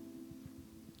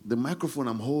the microphone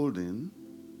I'm holding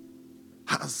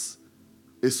has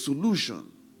a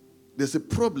solution. There's a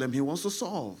problem he wants to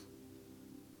solve.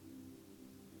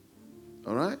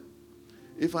 All right?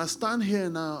 If I stand here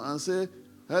now and say,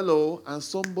 hello, and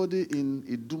somebody in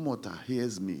Idumota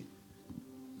hears me,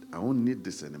 I won't need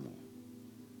this anymore.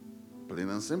 Plain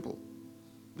and simple.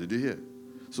 Did you hear?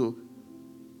 So,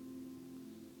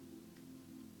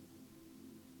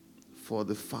 for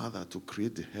the Father to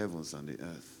create the heavens and the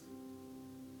earth,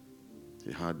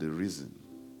 he had the reason.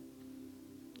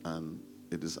 And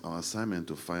it is our assignment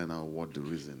to find out what the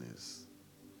reason is.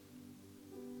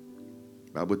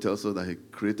 The Bible tells us that he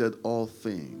created all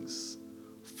things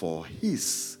for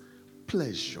his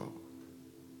pleasure.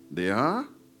 They are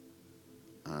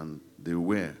and they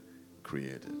were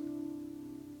created.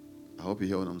 I hope you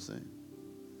hear what I'm saying.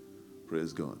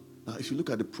 Praise God. Now, if you look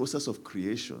at the process of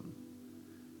creation,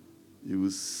 you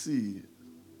will see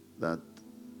that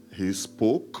he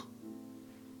spoke.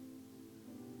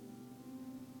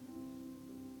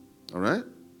 All right?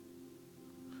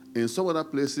 In some other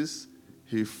places,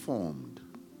 he formed.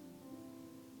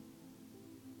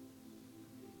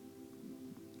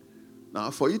 Now,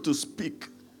 for you to speak,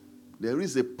 there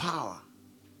is a power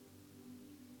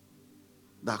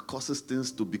that causes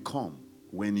things to become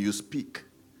when you speak.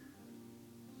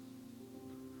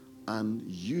 And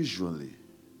usually,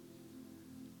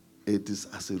 it is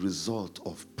as a result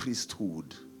of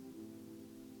priesthood.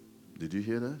 Did you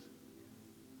hear that?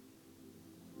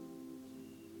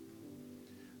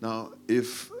 Now,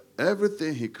 if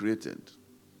everything he created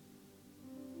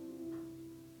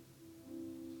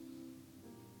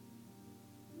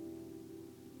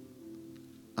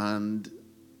and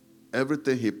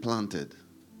everything he planted,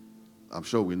 I'm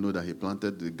sure we know that he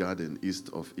planted the garden east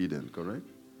of Eden, correct?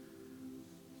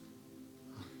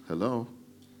 Hello?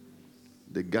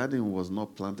 The garden was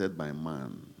not planted by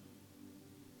man.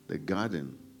 The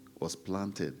garden was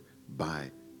planted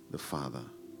by the Father.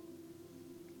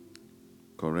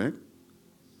 Correct?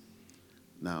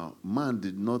 Now, man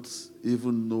did not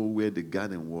even know where the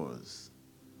garden was.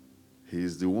 He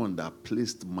is the one that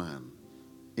placed man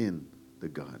in the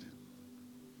garden.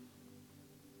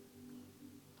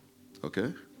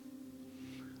 Okay?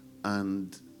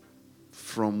 And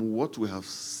from what we have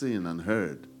seen and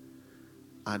heard,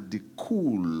 at the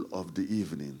cool of the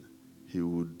evening,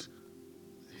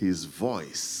 his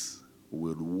voice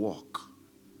would walk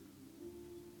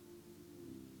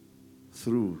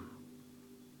through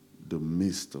the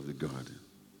midst of the garden.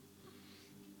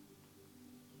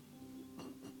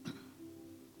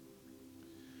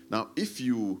 Now, if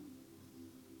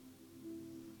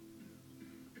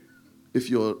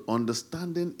your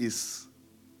understanding is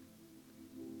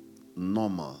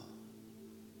normal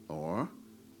or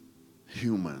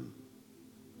human,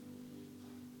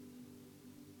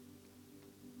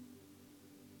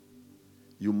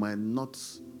 you might not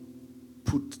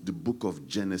put the book of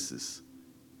Genesis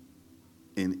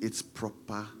in its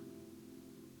proper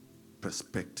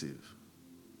perspective.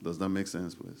 Does that make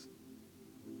sense, please?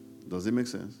 Does it make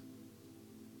sense?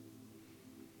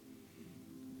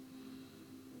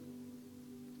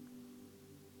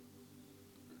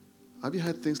 Have you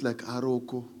heard things like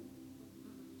Aroko?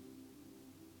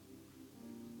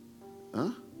 Huh?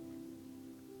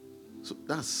 So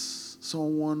that's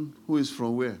someone who is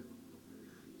from where?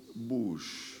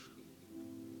 Bush.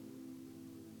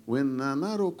 When an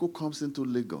Aroko comes into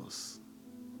Lagos,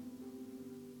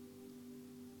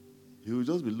 he will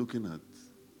just be looking at,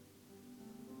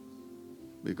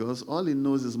 because all he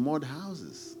knows is mud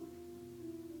houses.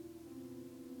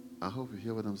 I hope you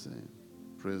hear what I'm saying.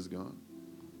 Praise God.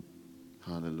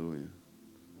 Hallelujah.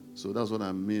 So that's what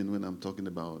I mean when I'm talking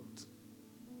about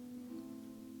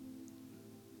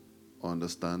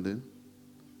understanding,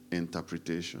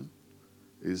 interpretation,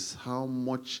 is how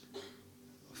much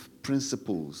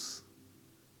principles,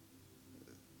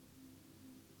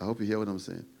 I hope you hear what I'm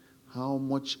saying, how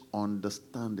much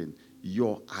understanding,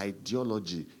 your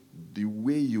ideology, the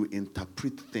way you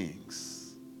interpret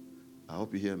things. I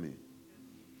hope you hear me.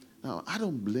 Now, I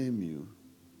don't blame you,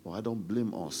 or I don't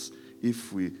blame us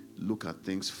if we look at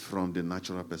things from the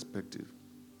natural perspective.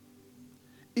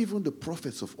 Even the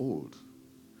prophets of old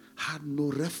had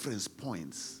no reference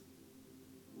points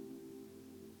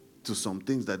to some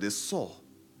things that they saw.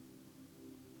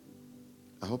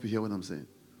 I hope you hear what I'm saying.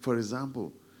 For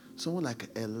example, someone like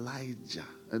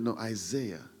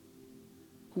Isaiah,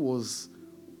 who was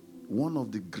one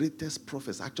of the greatest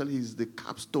prophets. Actually, he's the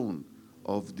capstone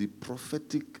of the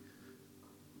prophetic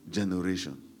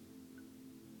generation.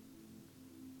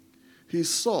 He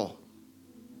saw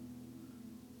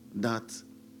that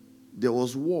there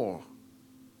was war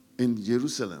in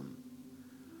Jerusalem,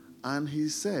 and he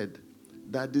said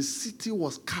that the city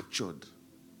was captured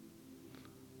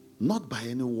not by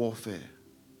any warfare.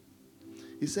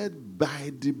 He said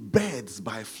by the birds,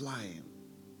 by flying.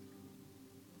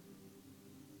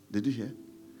 Did you hear?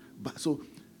 So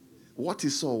what he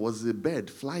saw was a bird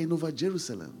flying over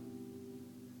Jerusalem.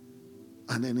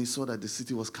 And then he saw that the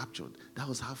city was captured. That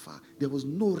was how far. There was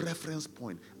no reference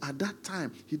point. At that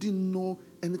time, he didn't know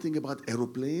anything about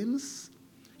aeroplanes.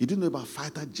 He didn't know about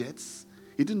fighter jets.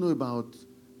 He didn't know about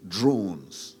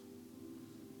drones.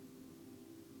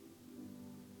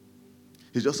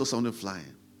 He just saw something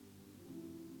flying.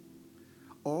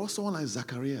 Or someone like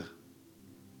Zechariah,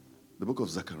 the book of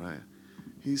Zechariah.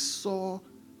 He saw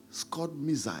Scud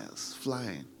missiles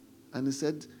flying. And he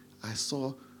said, I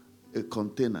saw a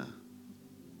container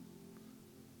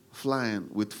flying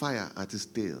with fire at his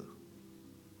tail.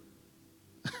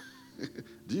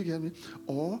 Do you get me?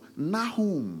 Or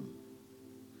Nahum.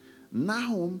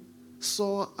 Nahum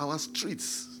saw our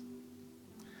streets.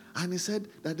 And he said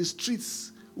that the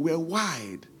streets were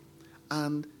wide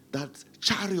and that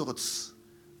chariots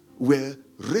were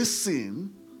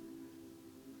racing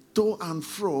to and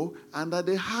fro and that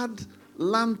they had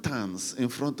lanterns in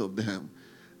front of them.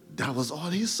 That was all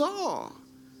he saw.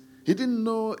 He didn't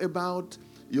know about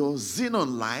your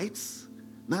xenon lights,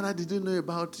 neither did he know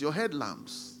about your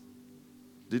headlamps.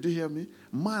 Did you hear me?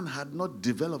 Man had not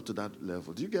developed to that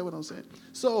level. Do you get what I'm saying?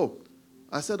 So,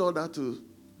 I said all that to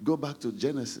go back to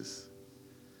Genesis.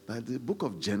 That the book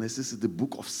of Genesis is the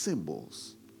book of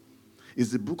symbols.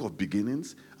 It's the book of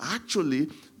beginnings. Actually,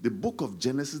 the book of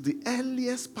Genesis, the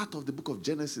earliest part of the book of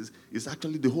Genesis is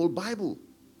actually the whole Bible.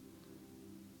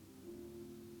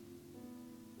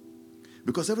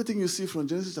 Because everything you see from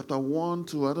Genesis chapter 1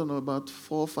 to, I don't know, about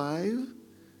 4, 5,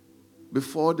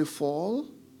 before the fall,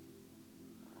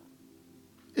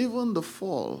 even the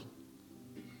fall,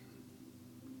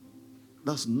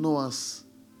 that's Noah's,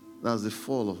 that's the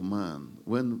fall of man,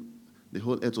 when the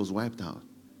whole earth was wiped out.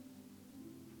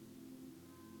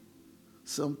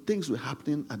 Some things were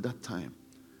happening at that time.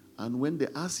 And when they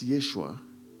asked Yeshua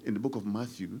in the book of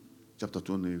Matthew, chapter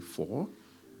 24,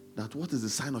 that what is the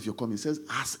sign of your coming? It says,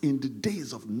 as in the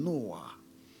days of Noah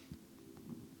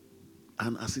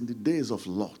and as in the days of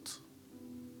Lot.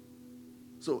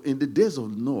 So in the days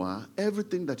of Noah,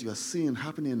 everything that you are seeing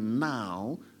happening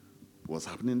now was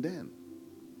happening then.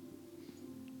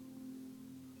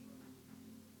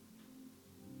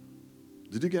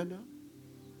 Did you get that?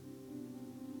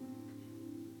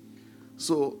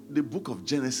 So the book of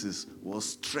Genesis was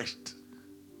stretched.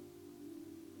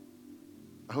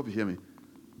 I hope you hear me.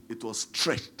 It was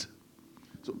stretched.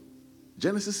 So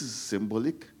Genesis is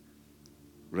symbolic.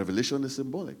 Revelation is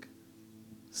symbolic.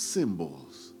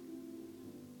 Symbols.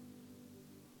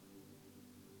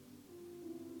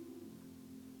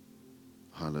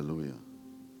 Hallelujah.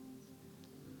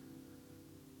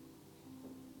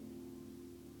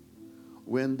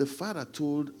 When the Father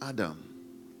told Adam,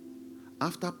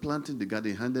 after planting the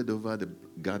garden, he handed over the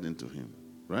garden to him,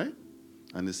 right?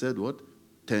 And he said what?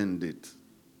 Tend it.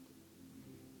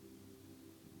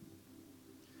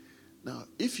 Now,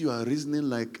 if you are reasoning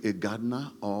like a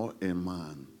gardener or a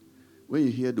man, when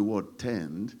you hear the word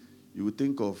tend, you would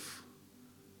think of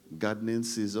gardening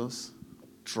scissors,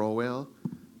 trowel,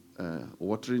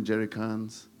 watering jerry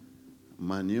cans,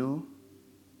 manure,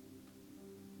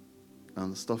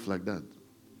 and stuff like that.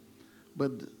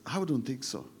 But I don't think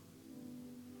so.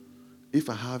 If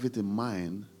I have it in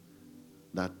mind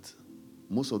that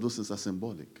most of those things are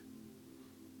symbolic.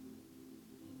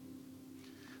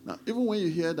 Now, even when you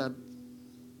hear that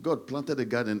God planted a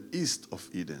garden east of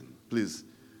Eden, please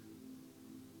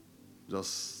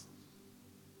just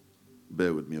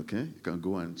bear with me, okay? You can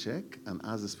go and check and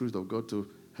ask the Spirit of God to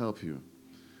help you.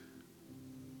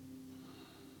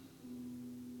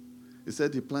 He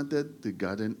said he planted the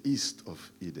garden east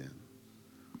of Eden.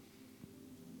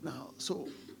 Now, so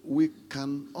we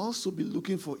can also be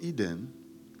looking for Eden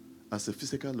as a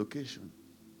physical location.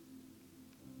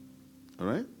 All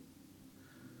right?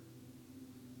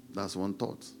 That's one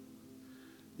thought.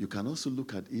 You can also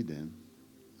look at Eden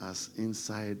as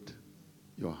inside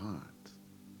your heart.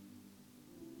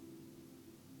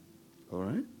 All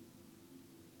right?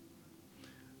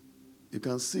 You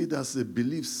can see it as a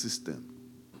belief system.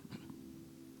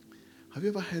 Have you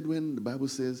ever heard when the Bible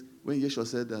says, when Yeshua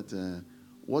said that,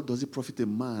 what does it profit a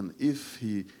man if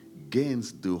he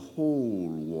gains the whole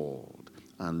world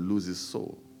and loses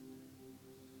soul?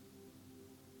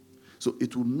 So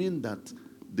it would mean that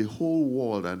the whole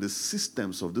world and the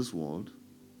systems of this world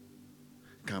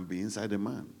can be inside a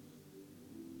man.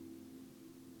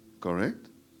 Correct?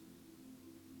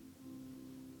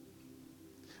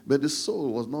 But the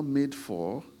soul was not made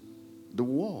for the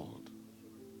world.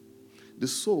 The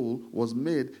soul was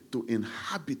made to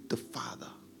inhabit the Father.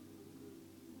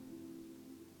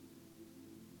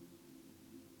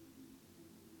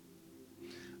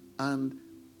 And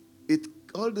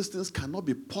all these things cannot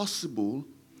be possible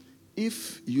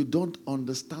if you don't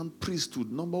understand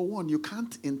priesthood, number one, you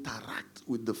can't interact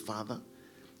with the Father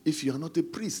if you are not a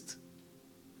priest.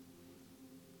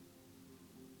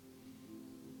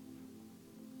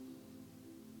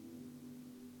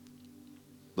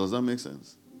 Does that make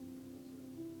sense?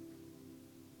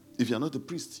 If you are not a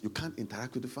priest, you can't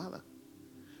interact with the Father.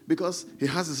 Because he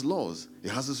has his laws, he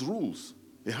has his rules,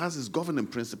 he has his governing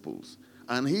principles,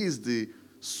 and he is the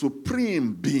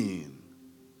supreme being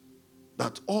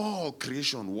that all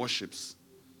creation worships.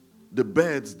 The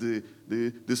birds, the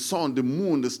sun, the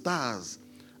moon, the stars,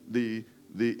 the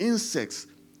insects,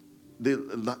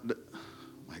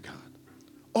 my God,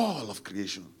 all of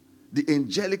creation, the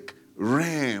angelic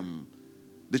realm,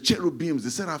 the cherubims,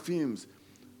 the seraphims,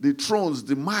 the thrones,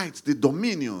 the mights, the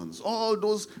dominions, all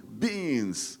those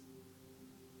beings,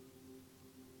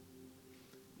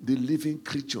 the living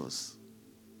creatures,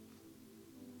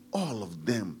 all of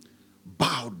them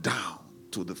bow down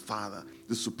to the Father,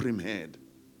 the supreme head.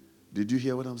 Did you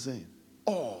hear what I'm saying?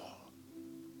 All.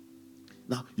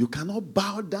 Now, you cannot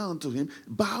bow down to him.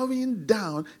 Bowing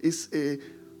down is a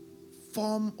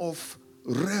form of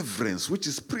reverence, which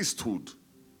is priesthood.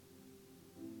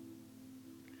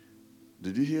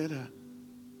 Did you hear that?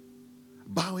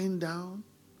 Bowing down,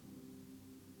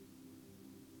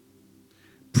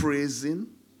 praising,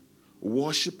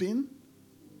 worshiping,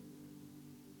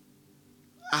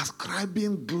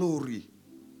 ascribing glory.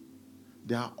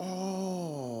 They are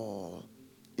all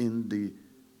in the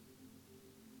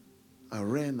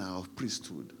arena of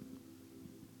priesthood.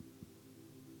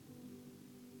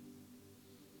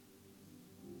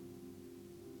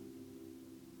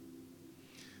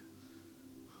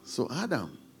 So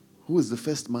Adam, who is the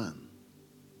first man,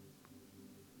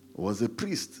 was a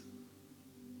priest.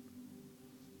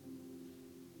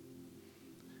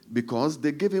 Because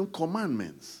they gave him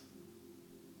commandments.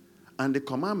 And the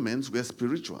commandments were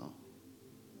spiritual.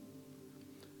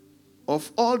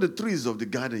 Of all the trees of the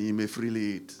garden you may freely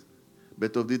eat,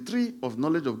 but of the tree of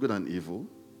knowledge of good and evil,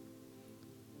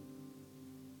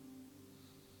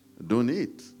 don't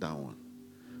eat that one.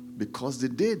 Because the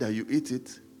day that you eat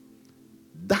it,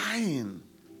 dying,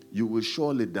 you will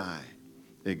surely die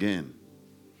again.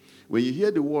 When you hear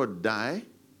the word die,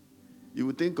 you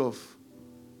will think of,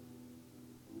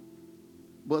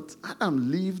 but Adam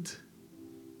lived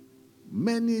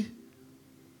many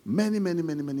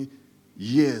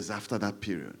years after that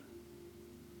period.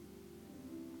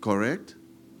 Correct?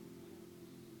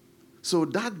 So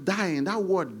that dying, that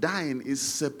word dying is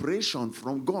separation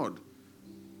from God.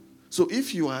 So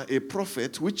if you are a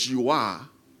prophet, which you are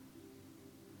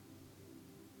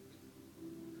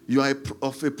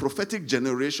of a prophetic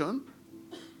generation.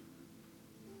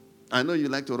 I know you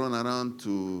like to run around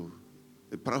to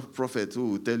a prophet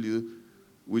who will tell you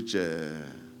which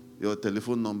your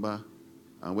telephone number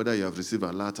and whether you have received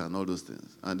a alert and all those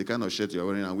things, and the kind of shirt you're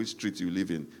wearing and which street you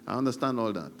live in. I understand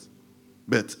all that.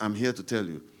 But I'm here to tell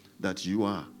you that you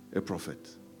are a prophet.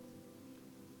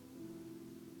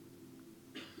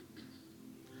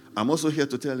 I'm also here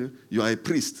to tell you, you are a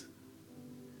priest.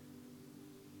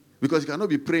 Because you cannot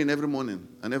be praying every morning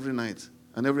and every night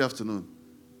and every afternoon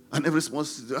and every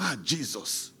response,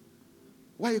 Jesus.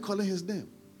 Why are you calling his name?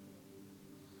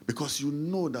 Because you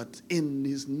know that in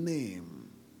his name,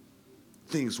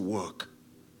 things work.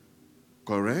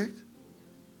 Correct?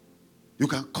 You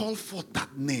can call forth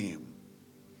that name.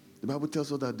 The Bible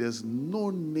tells us that there's no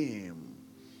name,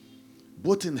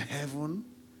 both in heaven,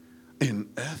 in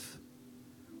earth,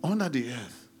 under the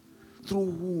earth,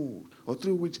 through whom or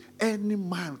through which any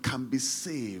man can be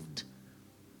saved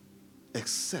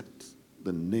except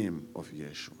the name of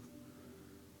Yeshua.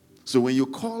 So when you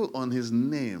call on his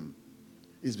name,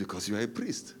 it's because you are a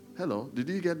priest. Hello, did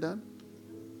you get that?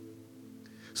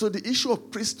 So the issue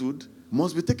of priesthood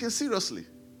must be taken seriously.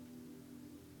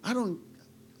 I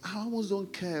almost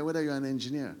don't care whether you're an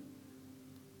engineer.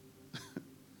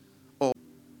 Or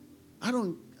I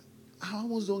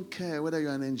almost don't care whether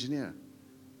you're an engineer.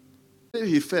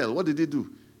 He fell. What did he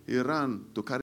do? He ran to carry